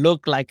icon would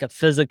look like a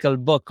physical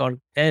book or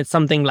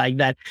something like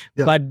that.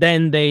 Yeah. But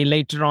then they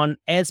later on,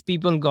 as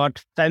people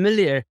got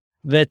familiar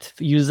with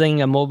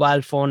using a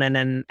mobile phone and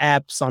an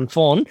apps on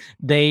phone,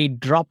 they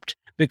dropped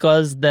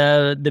because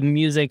the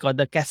music or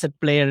the cassette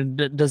player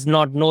does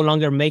not no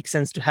longer make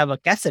sense to have a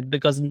cassette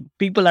because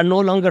people are no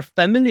longer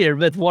familiar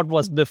with what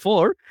was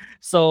before,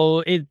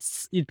 so it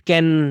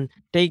can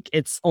take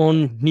its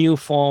own new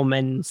form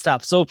and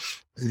stuff. So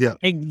Yeah.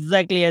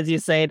 exactly as you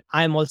said,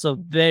 I'm also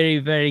very,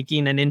 very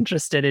keen and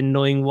interested in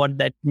knowing what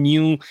that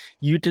new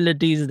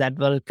utilities that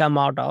will come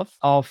out of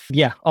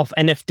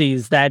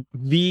NFTs that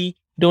we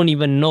don't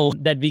even know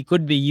that we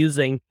could be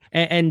using.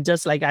 And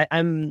just like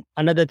I'm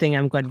another thing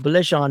I'm quite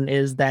bullish on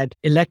is that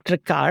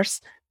electric cars,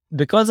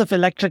 because of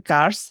electric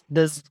cars,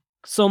 there's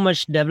so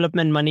much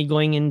development money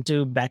going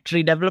into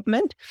battery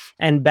development,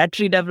 and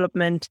battery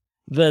development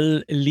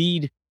will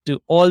lead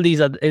to all these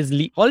other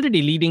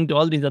already leading to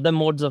all these other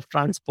modes of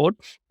transport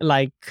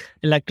like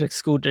electric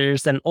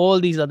scooters and all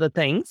these other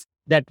things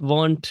that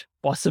weren't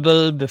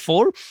possible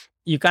before.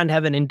 You can't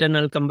have an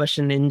internal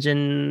combustion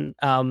engine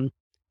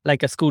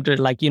like a scooter,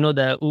 like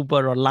the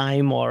Uber or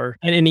Lime or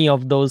any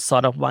of those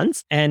sort of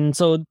ones. And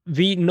so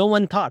no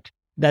one thought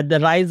that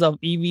the rise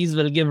of EVs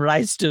will give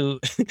rise to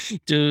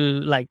to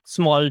like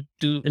small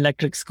to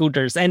electric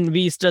scooters, and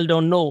we still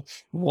don't know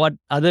what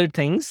other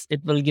things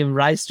it will give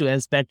rise to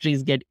as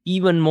batteries get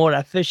even more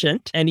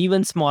efficient and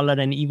even smaller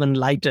and even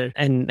lighter.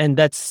 And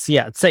that's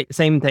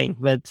same thing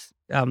with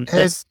And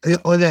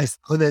on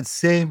that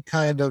same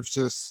kind of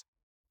just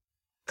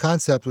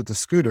concept with the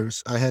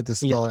scooters, I had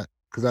this yeah. thought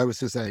because I was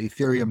just at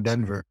Ethereum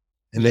Denver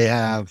and they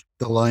have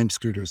the Lime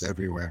scooters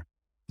everywhere.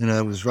 And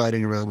I was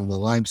riding around on the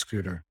Lime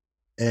scooter.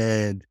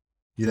 And,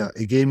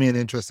 it gave me an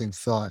interesting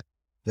thought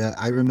that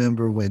I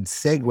remember when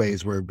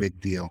Segways were a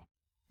big deal.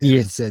 And it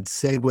Yes. said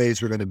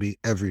Segways were going to be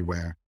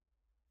everywhere.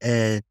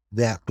 And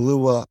that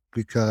blew up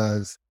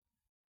because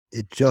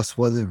it just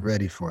wasn't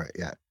ready for it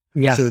yet.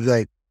 Yeah. So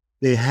like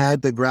they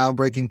had the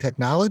groundbreaking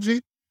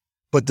technology,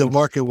 but the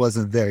market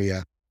wasn't there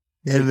yet.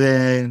 And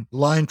then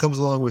Lime comes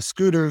along with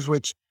scooters,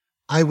 which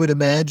I would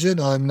imagine,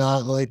 I'm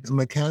not like a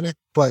mechanic,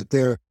 but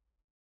they're,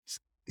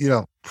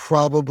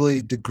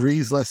 probably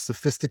degrees less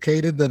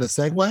sophisticated than a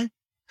Segway.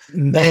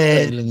 And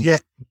Definitely.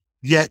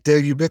 yet they're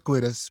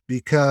ubiquitous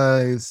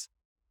because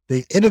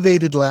they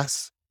innovated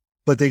less,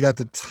 but they got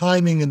the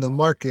timing in the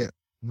market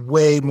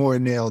way more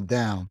nailed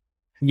down.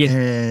 Yes.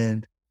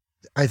 And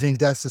I think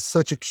that's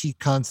such a key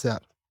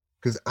concept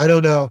because I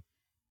don't know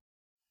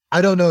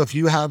if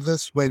you have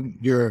this when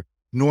your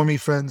normie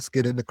friends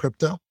get into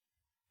crypto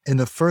and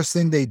the first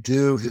thing they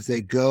do is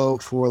they go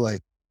for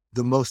like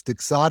the most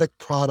exotic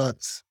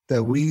products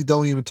that we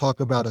don't even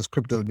talk about as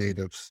crypto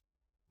natives.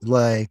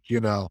 Like,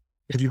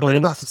 have you heard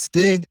about this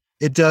thing?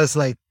 It does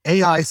like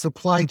AI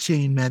supply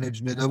chain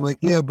management. I'm like,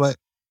 yeah, but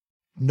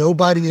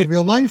nobody in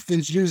real life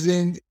is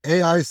using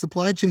AI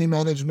supply chain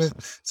management.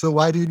 So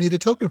why do you need a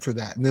token for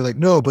that? And they're like,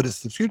 no, but it's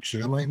the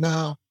future. I'm like,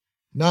 no,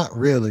 not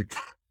really.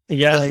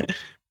 Yeah. Like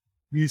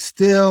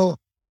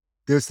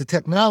there's the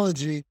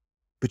technology,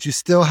 but you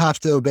still have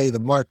to obey the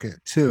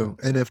market too.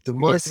 And if the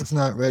market's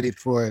not ready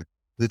for it,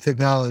 the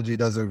technology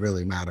doesn't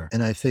really matter.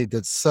 And I think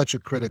that's such a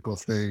critical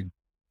thing,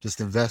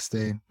 just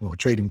investing or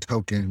trading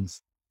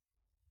tokens.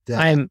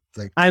 I'm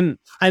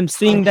I'm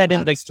seeing that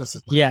in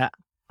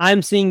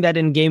I'm seeing that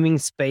in gaming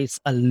space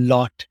a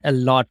lot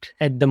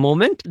at the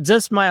moment.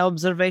 Just my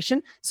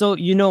observation. So,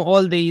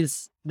 all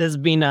these, there's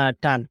been a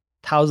ton,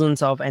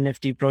 thousands of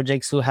NFT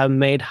projects who have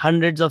made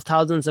hundreds of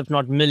thousands, if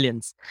not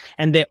millions.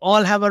 And they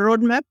all have a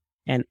roadmap,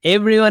 and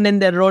everyone in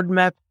their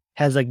roadmap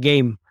has a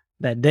game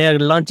that they're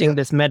launching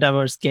this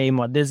metaverse game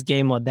or this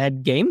game or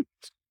that game.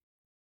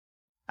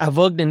 I've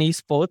worked in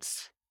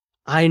esports.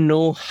 I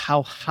know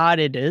how hard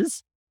it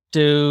is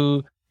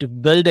to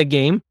build a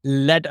game,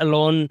 let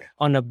alone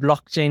on a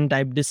blockchain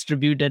type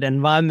distributed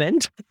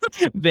environment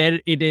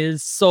where it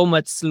is so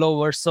much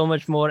slower, so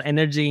much more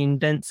energy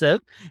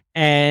intensive.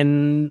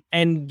 And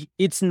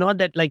it's not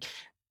that like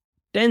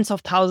tens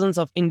of thousands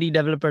of indie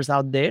developers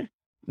out there,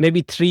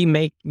 maybe three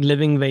make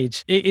living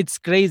wage. It's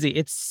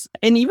crazy.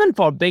 And even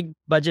for big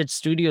budget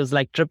studios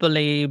like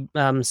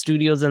AAA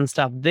studios and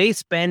stuff, they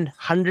spend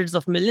hundreds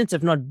of millions,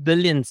 if not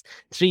billions,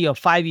 3 or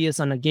 5 years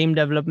on a game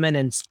development,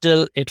 and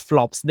still it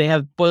flops. They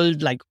have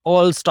pulled like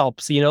all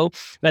stops,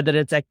 whether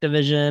it's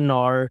Activision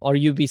or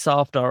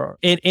Ubisoft or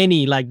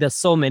any, like there's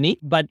so many,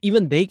 but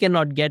even they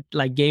cannot get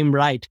like game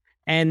right.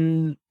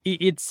 And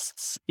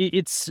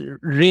it's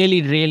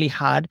really, really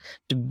hard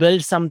to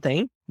build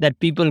something that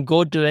people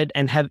go to it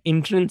and have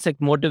intrinsic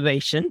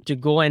motivation to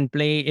go and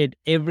play it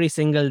every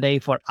single day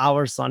for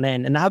hours on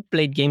end. And I've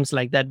played games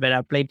like that where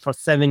I played for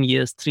 7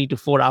 years, 3 to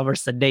 4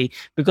 hours a day,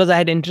 because I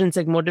had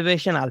intrinsic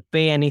motivation. I'll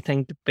pay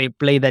anything to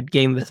play that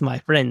game with my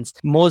friends.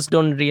 Most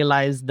don't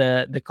realize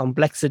the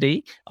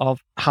complexity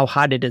of how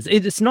hard it is.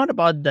 It's not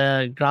about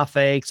the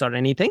graphics or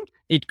anything.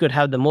 It could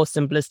have the most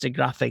simplistic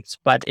graphics,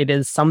 but it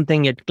is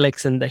something, it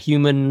clicks in the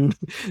human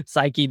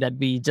psyche that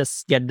we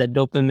just get the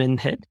dopamine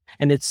hit.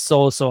 And it's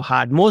so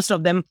hard. Most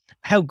of them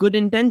have good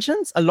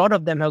intentions. A lot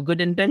of them have good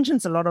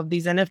intentions, a lot of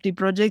these NFT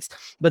projects,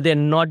 but they're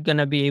not going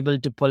to be able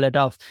to pull it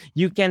off.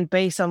 You can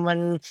pay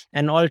someone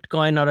an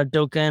altcoin or a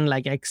token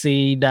like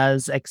XE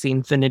does, XE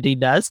Infinity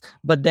does.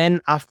 But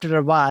then after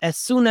a while, as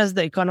soon as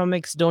the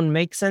economics don't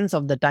make sense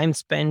of the time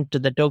spent to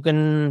the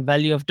token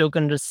value of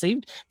token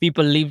received,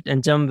 people leave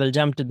and will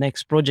jump to the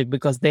next project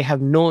because they have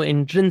no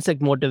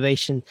intrinsic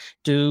motivation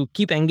to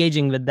keep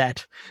engaging with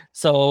that.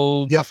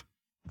 So Yep.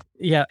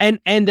 yeah, and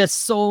there's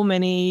so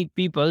many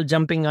people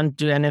jumping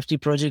onto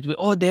NFT projects with,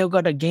 oh, they have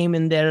got a game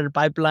in their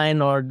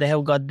pipeline, or they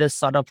have got this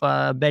sort of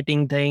a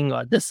betting thing,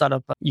 or this sort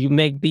of you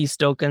make these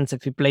tokens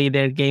if you play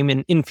their game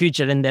in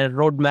future in their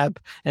roadmap,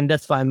 and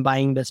that's why I'm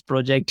buying this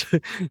project.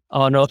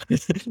 Oh no,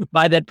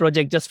 buy that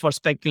project just for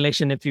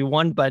speculation if you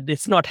want, but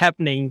it's not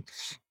happening.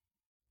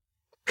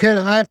 Can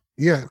I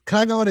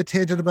go on a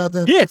tangent about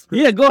that? Yes,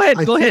 yeah, go ahead.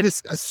 I see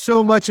this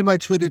so much in my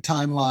Twitter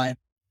timeline.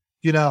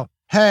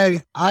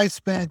 Hey, I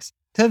spent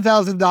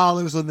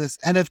 $10,000 on this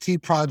NFT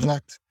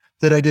project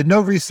that I did no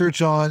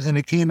research on, and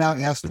it came out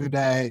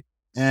yesterday,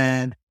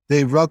 and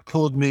they rug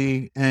pulled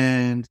me,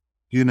 and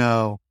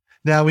now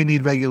we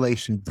need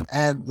regulations.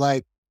 And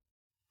like,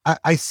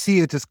 I see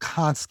it just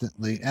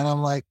constantly, and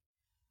I'm like,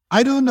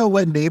 I don't know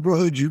what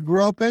neighborhood you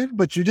grew up in,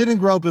 but you didn't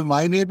grow up in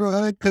my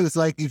neighborhood. Cause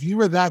like, if you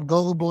were that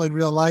gullible in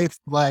real life,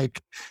 like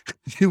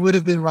you would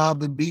have been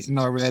robbed and beaten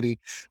already.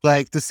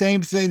 Like the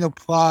same thing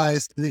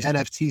applies to the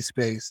NFT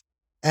space.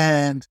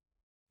 And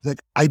like,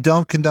 I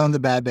don't condone the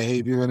bad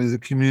behavior. And as a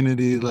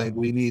community, like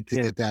we need to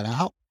get that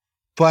out.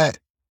 But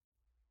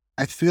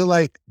I feel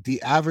like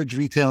the average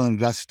retail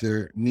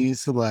investor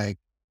needs to like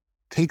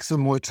take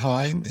some more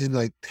time and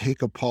like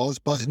take a pause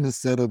button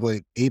instead of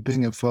like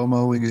aping and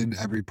FOMOing in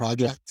every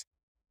project.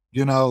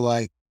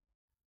 Like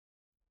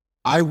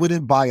I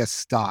wouldn't buy a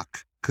stock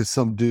because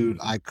some dude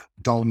I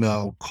don't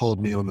know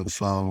called me on the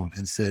phone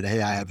and said,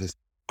 hey, I have this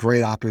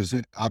great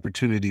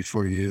opportunity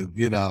for you.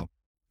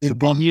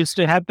 It used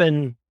to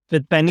happen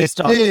with penny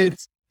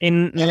stocks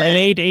in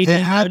late 80s.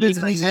 It happens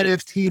in the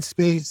NFT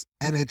space,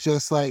 and it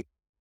just like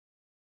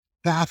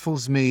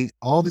baffles me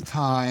all the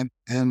time.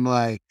 And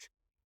like,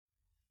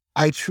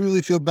 I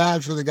truly feel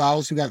bad for the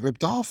guys who got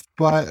ripped off,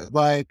 but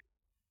like,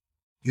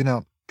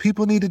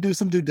 people need to do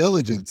some due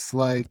diligence.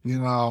 Like,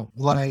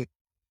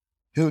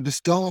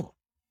 just don't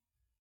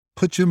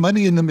put your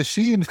money in the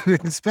machine and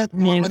expect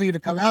more money to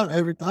come out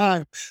every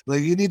time.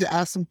 Like you need to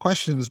ask some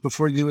questions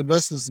before you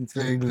invest in some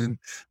things and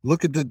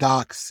look at the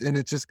docs. And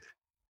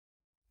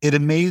it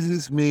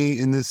amazes me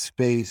in this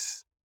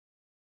space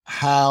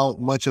how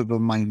much of a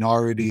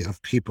minority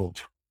of people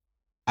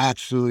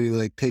actually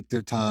like take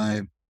their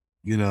time,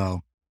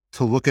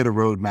 to look at a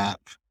roadmap,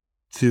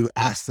 to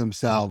ask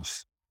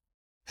themselves,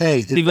 hey,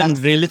 is even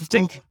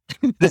realistic?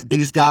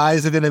 These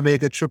guys are going to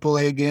make a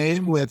AAA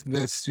game with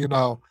this,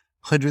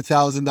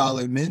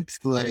 $100,000 mint,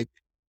 like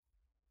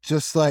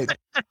just like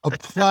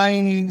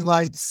applying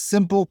like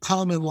simple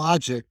common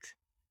logic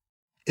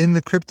in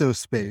the crypto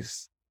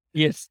space.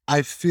 Yes.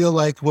 I feel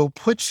like will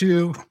put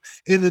you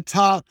in the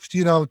top,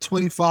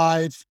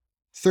 25,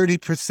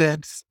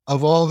 30%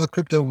 of all the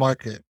crypto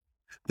market.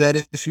 That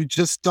if you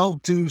just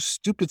don't do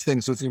stupid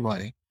things with your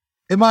money,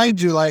 and mind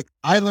you, like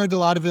I learned a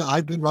lot of it.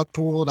 I've been rug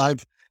pulled.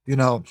 I've,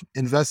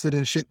 invested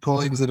in shit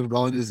coins that have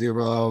gone to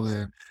zero,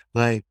 and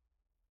like,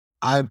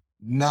 I'm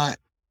not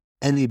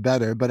any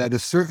better, but at a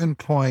certain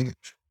point,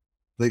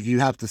 like you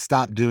have to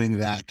stop doing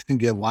that and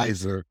get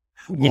wiser,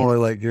 or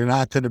like, you're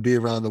not going to be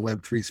around the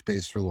Web3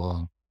 space for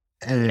long.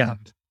 And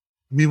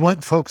we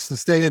want folks to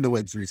stay in the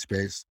Web3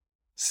 space.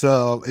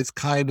 So it's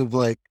kind of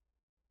like,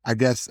 I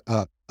guess,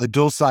 a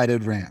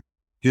dual-sided rant.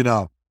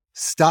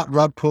 Stop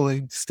rug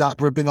pulling,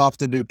 stop ripping off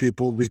the new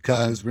people,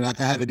 because we're not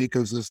going to have an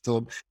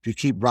ecosystem if you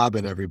keep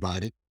robbing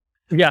everybody.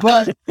 Yeah.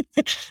 But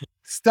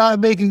stop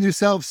making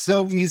yourself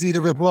so easy to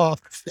rip off,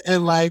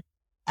 and like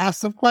ask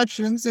some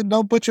questions, and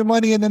don't put your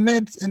money in the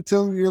mint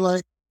until you're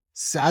like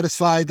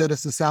satisfied that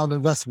it's a sound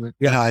investment.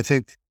 I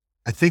think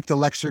the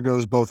lecture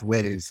goes both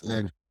ways.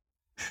 And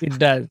it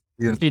does.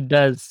 It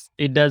does.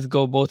 It does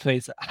go both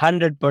ways.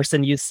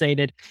 100% you said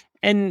it.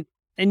 And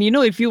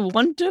if you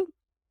want to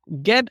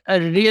get a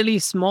really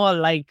small,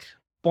 like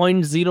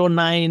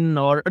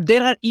 0.09, or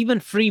there are even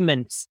free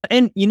mints.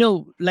 And,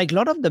 like a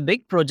lot of the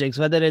big projects,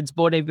 whether it's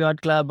Bored Ape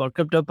Yacht Club or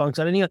CryptoPunks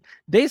or any,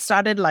 they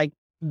started like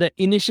the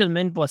initial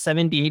mint was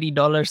 $70,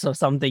 $80 or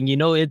something.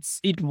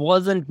 It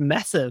wasn't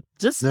massive.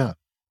 Just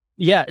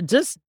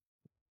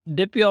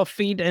dip your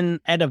feet and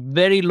at a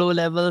very low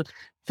level,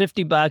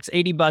 $50,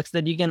 $80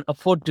 that you can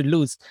afford to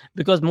lose,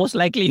 because most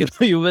likely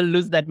you will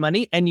lose that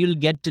money, and you'll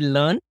get to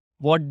learn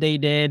what they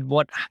did,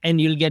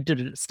 and you'll get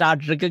to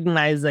start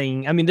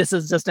recognizing. I mean, this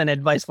is just an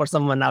advice for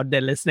someone out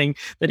there listening,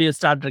 that you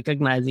start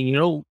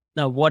recognizing,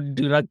 what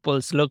do rug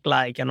pulls look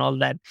like and all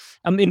that.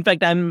 In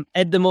fact, I'm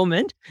at the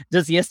moment,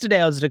 just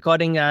yesterday I was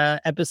recording a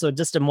episode,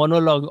 just a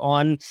monologue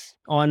on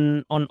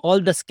all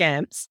the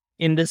scams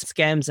in this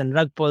scams and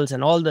rug pulls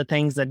and all the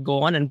things that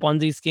go on in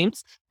Ponzi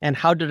schemes, and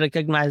how to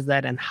recognize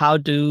that, and how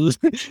to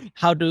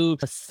how to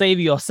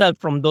save yourself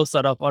from those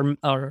sort of,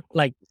 or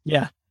like,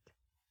 yeah.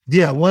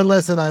 Yeah, one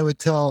lesson I would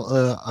tell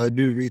a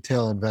new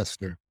retail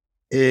investor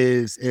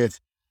is, if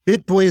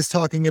BitBoy is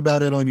talking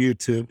about it on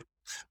YouTube,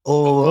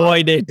 or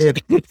Avoid it.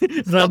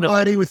 if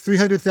somebody with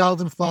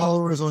 300,000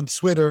 followers on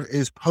Twitter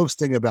is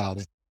posting about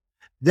it,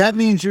 that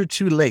means you're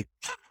too late,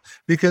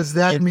 because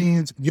that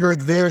means you're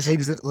their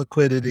exit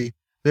liquidity.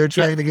 They're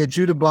trying to get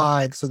you to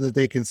buy so that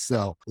they can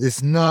sell.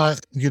 It's not,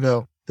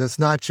 that's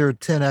not your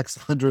 10x,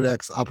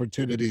 100x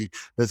opportunity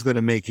that's going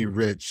to make you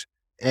rich.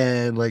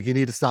 And like, you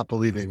need to stop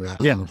believing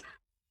that. Yeah.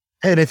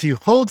 And if you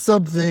hold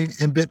something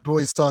and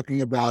BitBoy's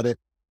talking about it,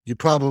 you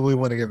probably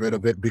want to get rid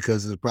of it,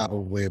 because it's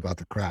probably about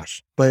to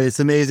crash. But it's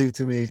amazing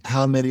to me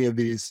how many of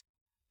these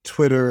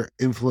Twitter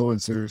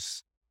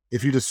influencers,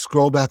 if you just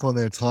scroll back on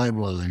their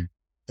timeline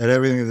and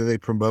everything that they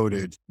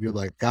promoted, you're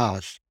like,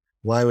 gosh,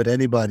 why would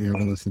anybody ever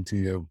listen to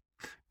you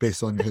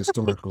based on your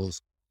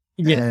historicals?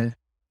 Yeah. And,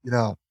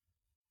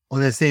 on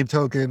the same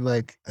token,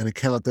 like, an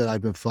account that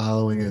I've been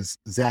following is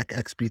Zach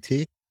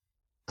XBT.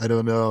 I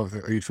don't know.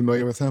 Are you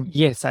familiar with him?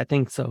 Yes, I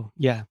think so.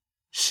 Yeah.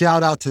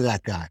 Shout out to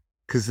that guy,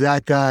 because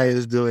that guy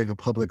is doing a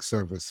public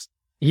service.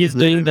 He's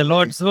doing the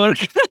Lord's work.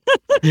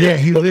 Yeah,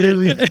 he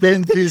literally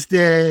spends his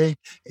day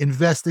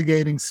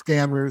investigating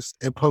scammers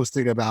and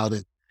posting about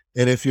it.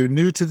 And if you're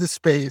new to the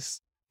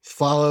space,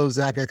 follow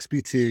Zach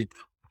XBT,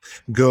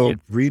 go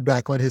read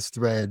back on his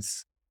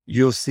threads.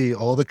 You'll see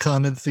all the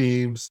common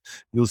themes.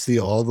 You'll see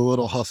all the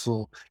little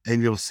hustle,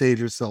 and you'll save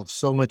yourself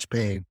so much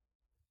pain.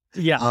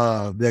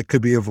 Yeah. That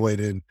could be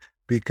avoided,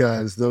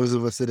 because those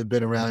of us that have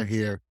been around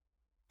here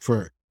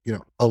for,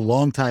 a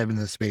long time in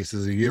this space,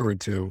 is a year or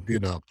two,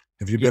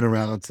 if you've been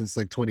around since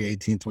like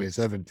 2018,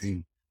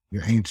 2017,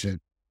 you're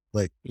ancient.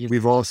 Like,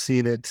 we've all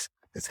seen it.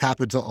 It's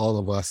happened to all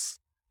of us.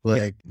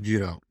 Like,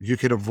 you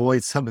can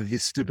avoid some of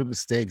these stupid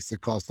mistakes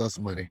that cost us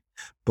money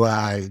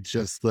by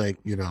just like,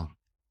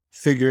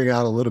 figuring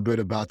out a little bit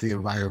about the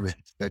environment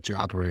that you're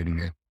operating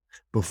in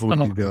before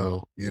you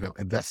go,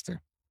 investing.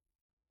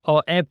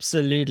 Oh,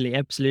 absolutely.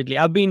 Absolutely.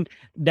 I've been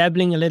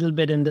dabbling a little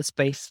bit in the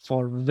space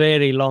for a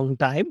very long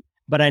time,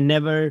 but I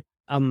never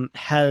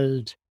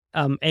held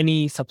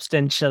any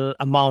substantial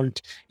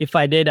amount. If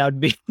I did, I'd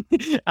be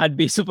I'd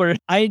be super.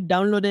 I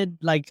downloaded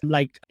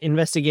like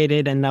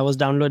investigated, and I was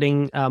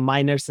downloading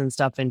miners and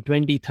stuff in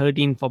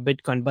 2013 for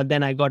Bitcoin, but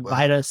then I got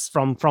virus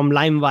from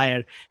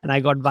LimeWire, and I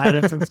got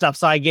virus and stuff,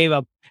 so I gave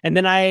up. And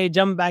then I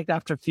jumped back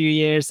after a few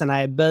years, and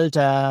I built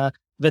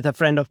with a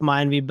friend of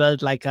mine, we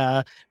built like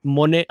a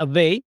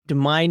way to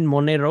mine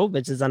Monero,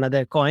 which is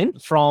another coin,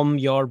 from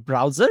your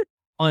browser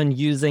on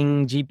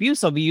using GPU.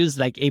 So we used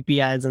like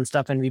APIs and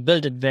stuff, and we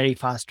built it very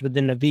fast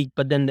within a week.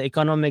 But then the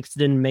economics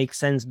didn't make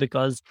sense,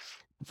 because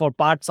for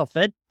parts of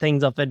it,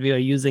 things of it, we were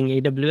using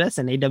AWS,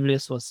 and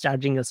AWS was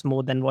charging us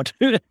more than what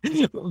we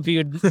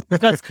would,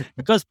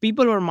 because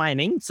people were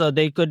mining, so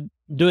they could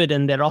do it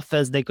in their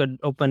office, they could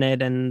open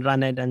it and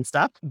run it and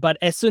stuff. But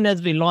as soon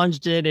as we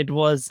launched it,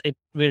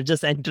 we're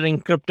just entering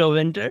crypto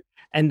winter.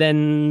 And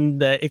then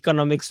the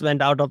economics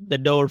went out of the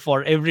door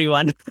for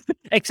everyone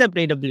except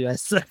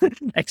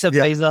AWS, except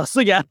Bezos. So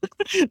yeah.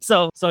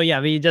 So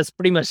yeah, we just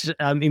pretty much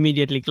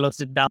immediately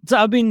closed it down. So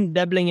I've been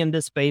dabbling in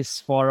this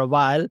space for a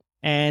while.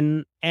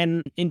 And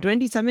in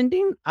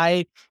 2017,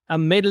 I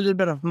made a little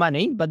bit of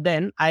money, but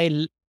then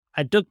I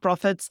took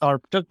profits, or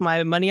took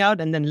my money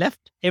out, and then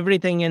left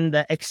everything in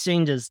the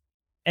exchanges.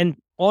 And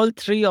all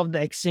three of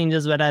the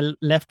exchanges where I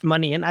left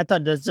money in, I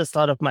thought that's just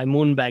sort of my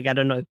moon bag. I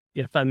don't know if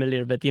you're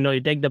familiar with, you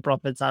take the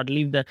profits out,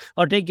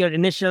 or take your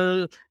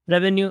initial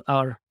revenue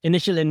or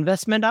initial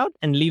investment out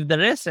and leave the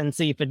rest, and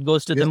see if it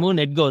goes to the moon,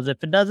 it goes.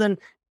 If it doesn't,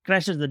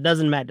 crashes, it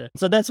doesn't matter.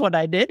 So that's what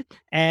I did.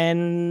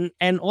 And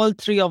all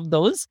three of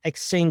those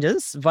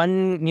exchanges,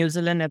 one New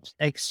Zealand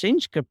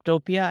exchange,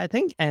 Cryptopia, I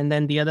think, and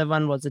then the other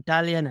one was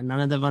Italian, and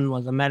another one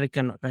was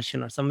American or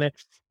Russian or somewhere.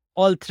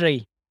 All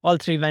three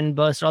went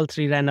burst, all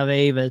three ran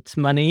away with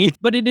money,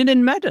 but it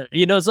didn't matter,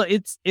 so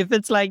if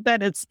it's like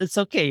that, it's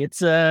okay.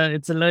 It's a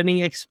learning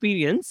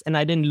experience, and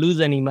I didn't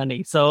lose any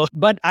money. So,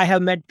 but I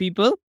have met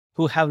people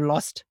who have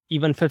lost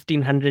even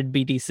 1,500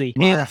 BTC.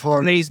 My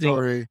horror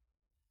story,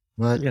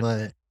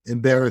 my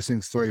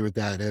embarrassing story with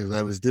that is,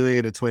 I was doing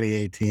it in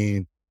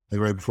 2018, like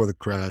right before the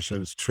crash. I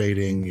was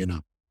trading,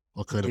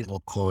 all kind of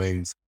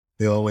altcoins.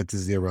 They all went to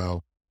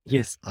zero.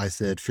 Yes. I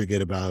said,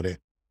 forget about it.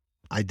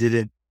 I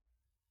didn't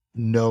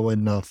know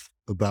enough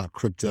about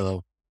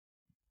crypto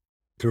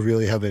to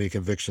really have any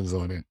convictions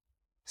on it.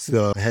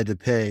 So I had to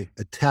pay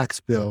a tax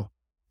bill,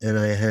 and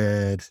I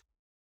had,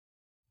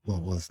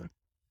 what was it?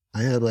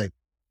 I had like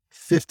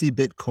 50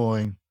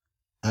 Bitcoin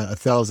at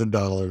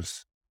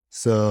 $1,000.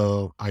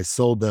 So I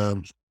sold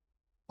them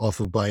off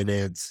of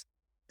Binance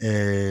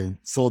and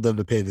sold them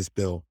to pay this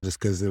bill just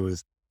because I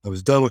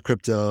was done with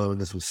crypto and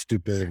this was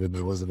stupid and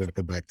I wasn't going to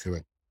come back to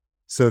it.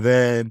 So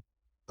then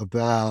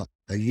about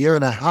a year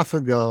and a half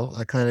ago,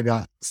 I kind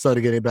of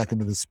started getting back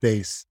into the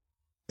space,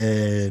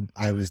 and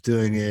I was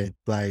doing it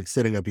by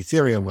setting up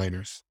Ethereum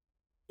miners.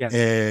 Yes.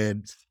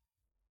 And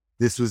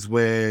this was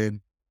when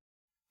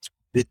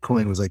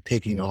Bitcoin was like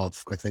taking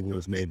off. I think it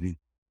was maybe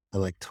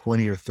like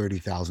 $20,000 or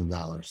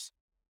 $30,000.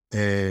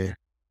 And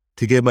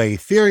to get my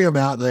Ethereum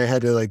out, I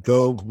had to like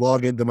go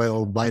log into my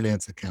old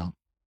Binance account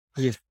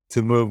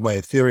to move my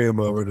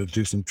Ethereum over to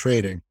do some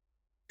trading.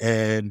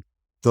 And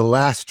the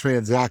last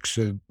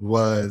transaction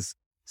was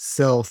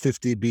sell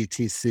 50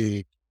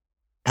 BTC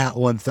at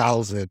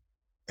 1,000.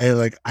 And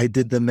like, I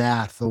did the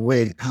math.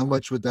 Wait, how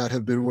much would that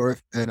have been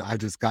worth? And I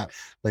just got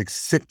like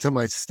sick to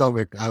my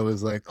stomach. I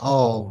was like,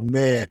 oh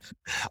man,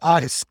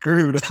 I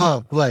screwed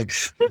up like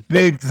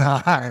big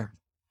time.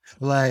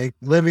 Like,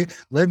 let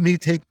me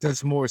take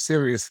this more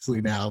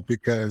seriously now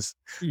because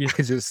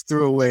I just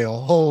threw away a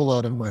whole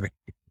lot of money.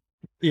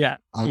 Yeah.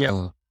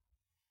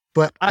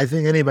 But I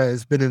think anybody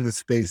that's been in the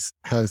space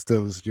has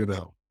those,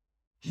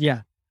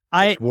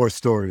 war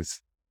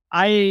stories.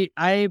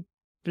 I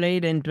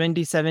played in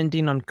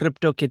 2017 on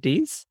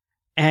CryptoKitties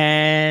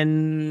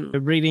and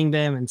breeding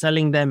them and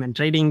selling them and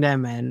trading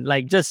them and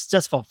like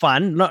just for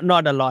fun,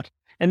 not a lot.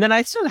 And then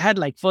I still had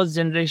like first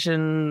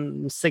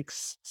generation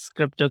 6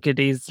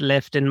 CryptoKitties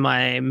left in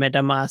my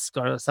MetaMask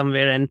or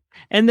somewhere,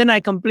 and then I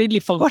completely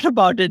forgot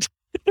about it.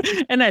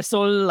 And I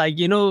sold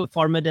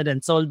formatted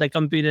and sold the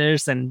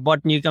computers and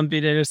bought new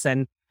computers,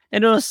 and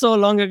it was so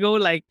long ago.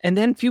 And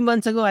then a few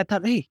months ago, I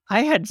thought, hey,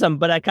 I had some,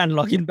 but I can't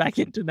log in back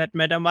into that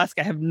MetaMask.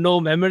 I have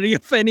no memory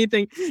of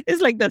anything.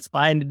 It's like, that's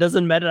fine. It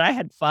doesn't matter. I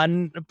had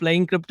fun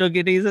playing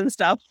CryptoKitties and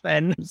stuff.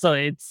 And so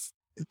it's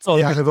all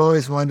good. I've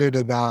always wondered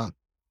about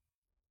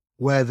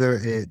whether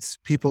it's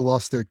people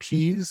lost their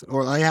keys,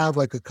 or I have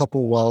like a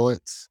couple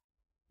wallets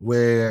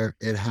where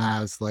it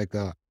has like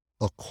a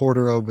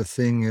quarter of a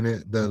thing in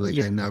it that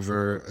I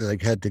never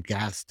had to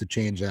gas to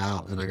change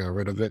out and I got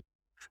rid of it.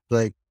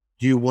 Like,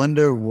 do you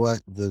wonder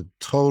what the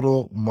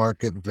total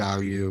market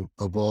value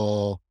of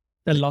all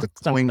the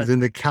coins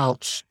in the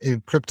couch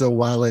in crypto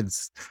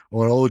wallets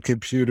or old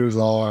computers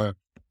are?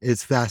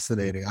 It's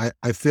fascinating.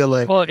 I feel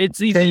like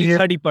it's easily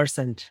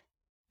 30%.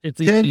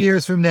 10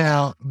 years from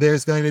now,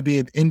 there's going to be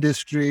an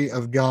industry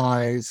of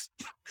guys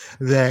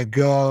that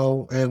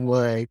go and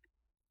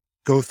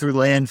go through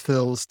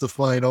landfills to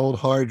find old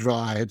hard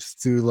drives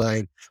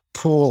to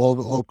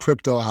pull old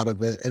crypto out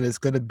of it. And it's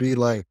going to be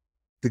like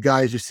the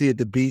guys you see at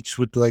the beach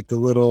with the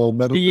little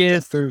metal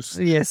detectors.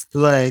 Yes.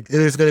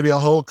 There's going to be a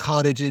whole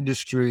cottage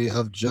industry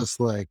of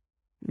just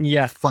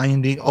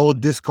finding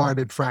old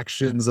discarded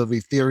fractions of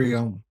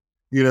Ethereum,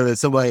 that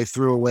somebody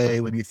threw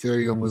away when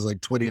Ethereum was like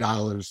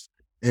 $20.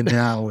 And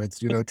now it's,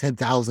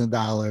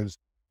 $10,000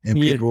 and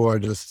people are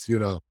just,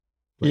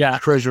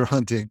 treasure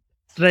hunting.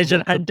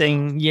 Treasure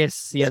hunting.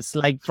 Yes.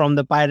 Like from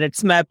the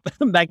Pirates map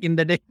back in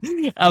the day.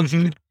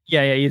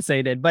 Yeah, you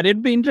said it. But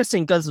it'd be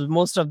interesting because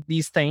most of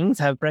these things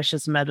have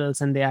precious metals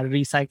and they are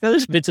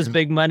recycled, which is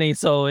big money.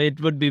 So it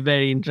would be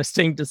very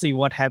interesting to see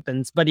what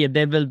happens. But yeah,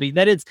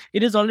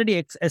 it is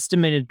already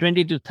estimated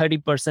 20 to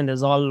 30%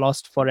 is all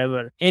lost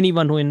forever.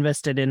 Anyone who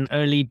invested in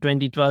early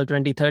 2012,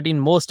 2013,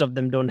 most of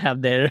them don't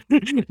have their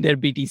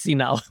BTC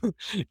now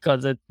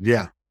because it's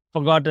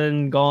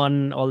forgotten,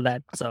 gone, all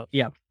that. So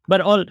yeah. But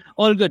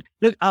all good.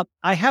 Look,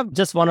 I have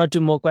just one or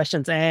two more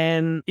questions.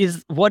 And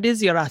what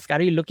is your ask?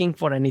 Are you looking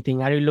for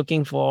anything? Are you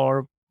looking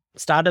for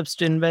startups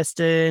to invest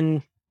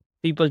in,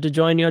 people to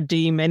join your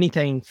team,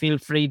 anything? Feel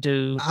free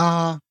to.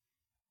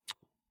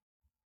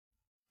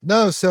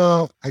 No,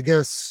 so I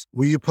guess,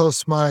 will you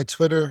post my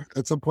Twitter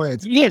at some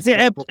point? Yes,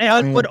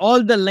 I'll put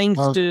all the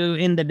links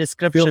in the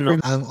description.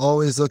 I'm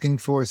always looking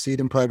for seed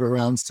and private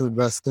rounds to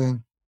invest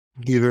in,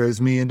 either as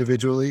me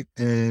individually,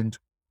 and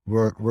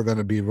we're going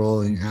to be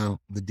rolling out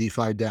the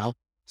DeFi DAO.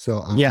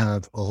 So I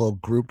have a whole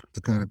group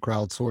to kind of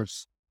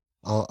crowdsource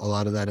a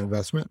lot of that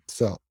investment.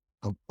 So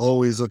I'm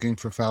always looking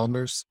for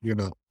founders,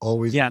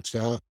 always reach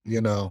out,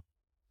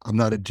 I'm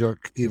not a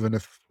jerk. Even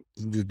if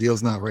the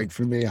deal's not right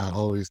for me, I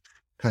always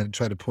kind of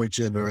try to point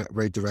you in the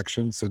right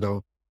direction.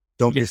 So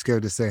don't be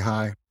scared to say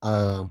hi.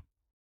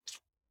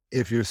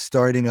 If you're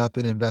starting up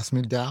an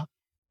investment DAO,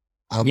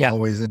 I'm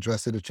always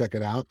interested to check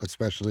it out,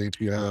 especially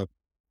if you have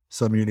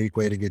some unique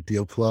way to get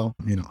deal flow.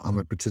 I'm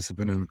a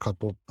participant in a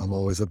couple. I'm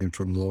always looking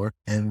for more.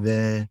 And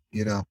then,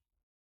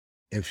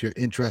 if you're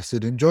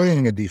interested in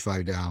joining a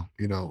DeFi DAO,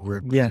 we're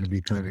going to be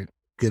kind of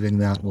getting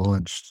that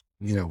launched.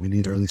 We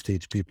need early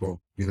stage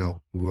people, who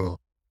will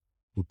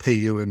pay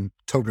you in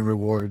token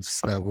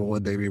rewards that will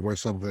one day be worth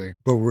something.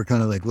 But we're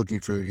kind of looking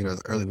for,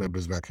 the early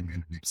members of our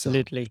community. So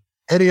absolutely.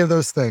 Any of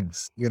those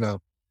things,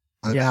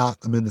 I'm out,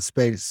 I'm in the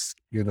space,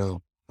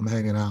 I'm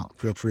hanging out.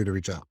 Feel free to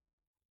reach out.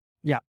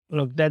 Yeah,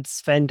 look, that's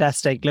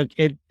fantastic. Look,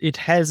 it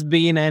has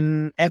been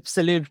an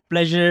absolute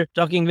pleasure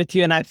talking with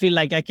you, and I feel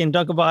like I can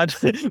talk about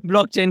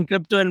blockchain,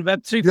 crypto, and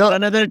Web3 for Yeah.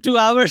 another 2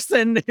 hours,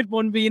 and it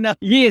won't be enough.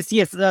 Yes,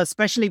 yes,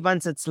 especially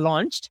once it's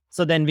launched.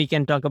 So then we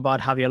can talk about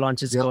how your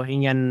launch is Yeah.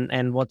 going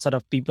and what sort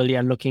of people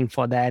you're looking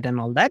for that and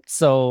all that.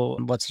 So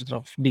what sort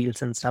of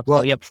deals and stuff. So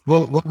Well, yep,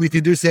 well, what we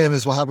can do, Sam,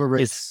 is we'll have a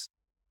race. yes,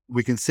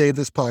 We can save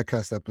this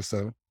podcast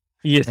episode,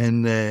 yes.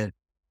 and then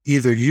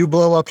either you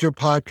blow up your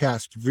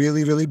podcast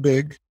really, really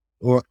big,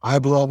 or I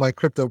blow up my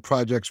crypto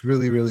projects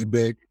really, really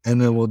big, and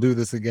then we'll do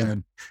this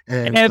again.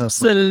 And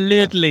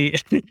Absolutely.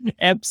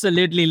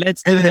 Absolutely.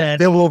 Let's do that.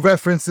 then we'll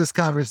reference this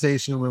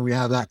conversation when we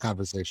have that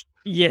conversation.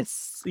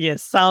 Yes,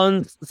 yes.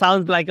 Sounds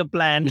like a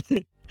plan.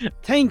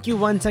 Thank you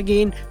once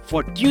again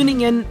for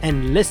tuning in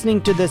and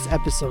listening to this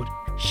episode.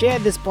 Share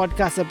this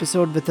podcast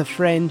episode with a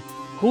friend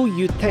who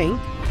you think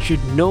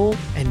should know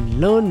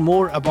and learn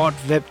more about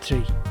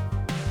Web3.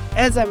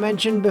 As I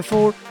mentioned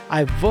before,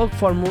 I work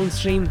for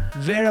Moonstream,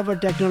 where our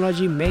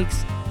technology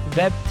makes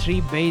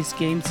Web3 based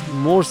games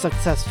more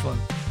successful.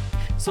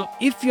 So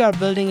if you are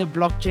building a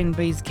blockchain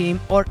based game,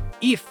 or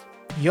if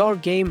your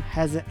game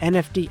has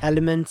NFT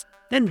elements,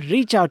 then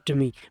reach out to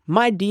me.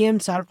 My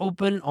DMs are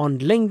open on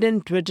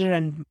LinkedIn, Twitter,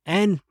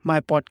 and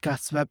my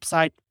podcast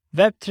website,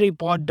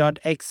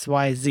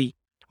 web3pod.xyz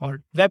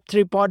or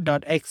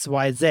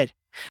web3pod.xyz.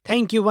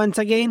 Thank you once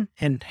again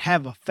and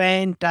have a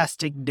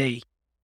fantastic day.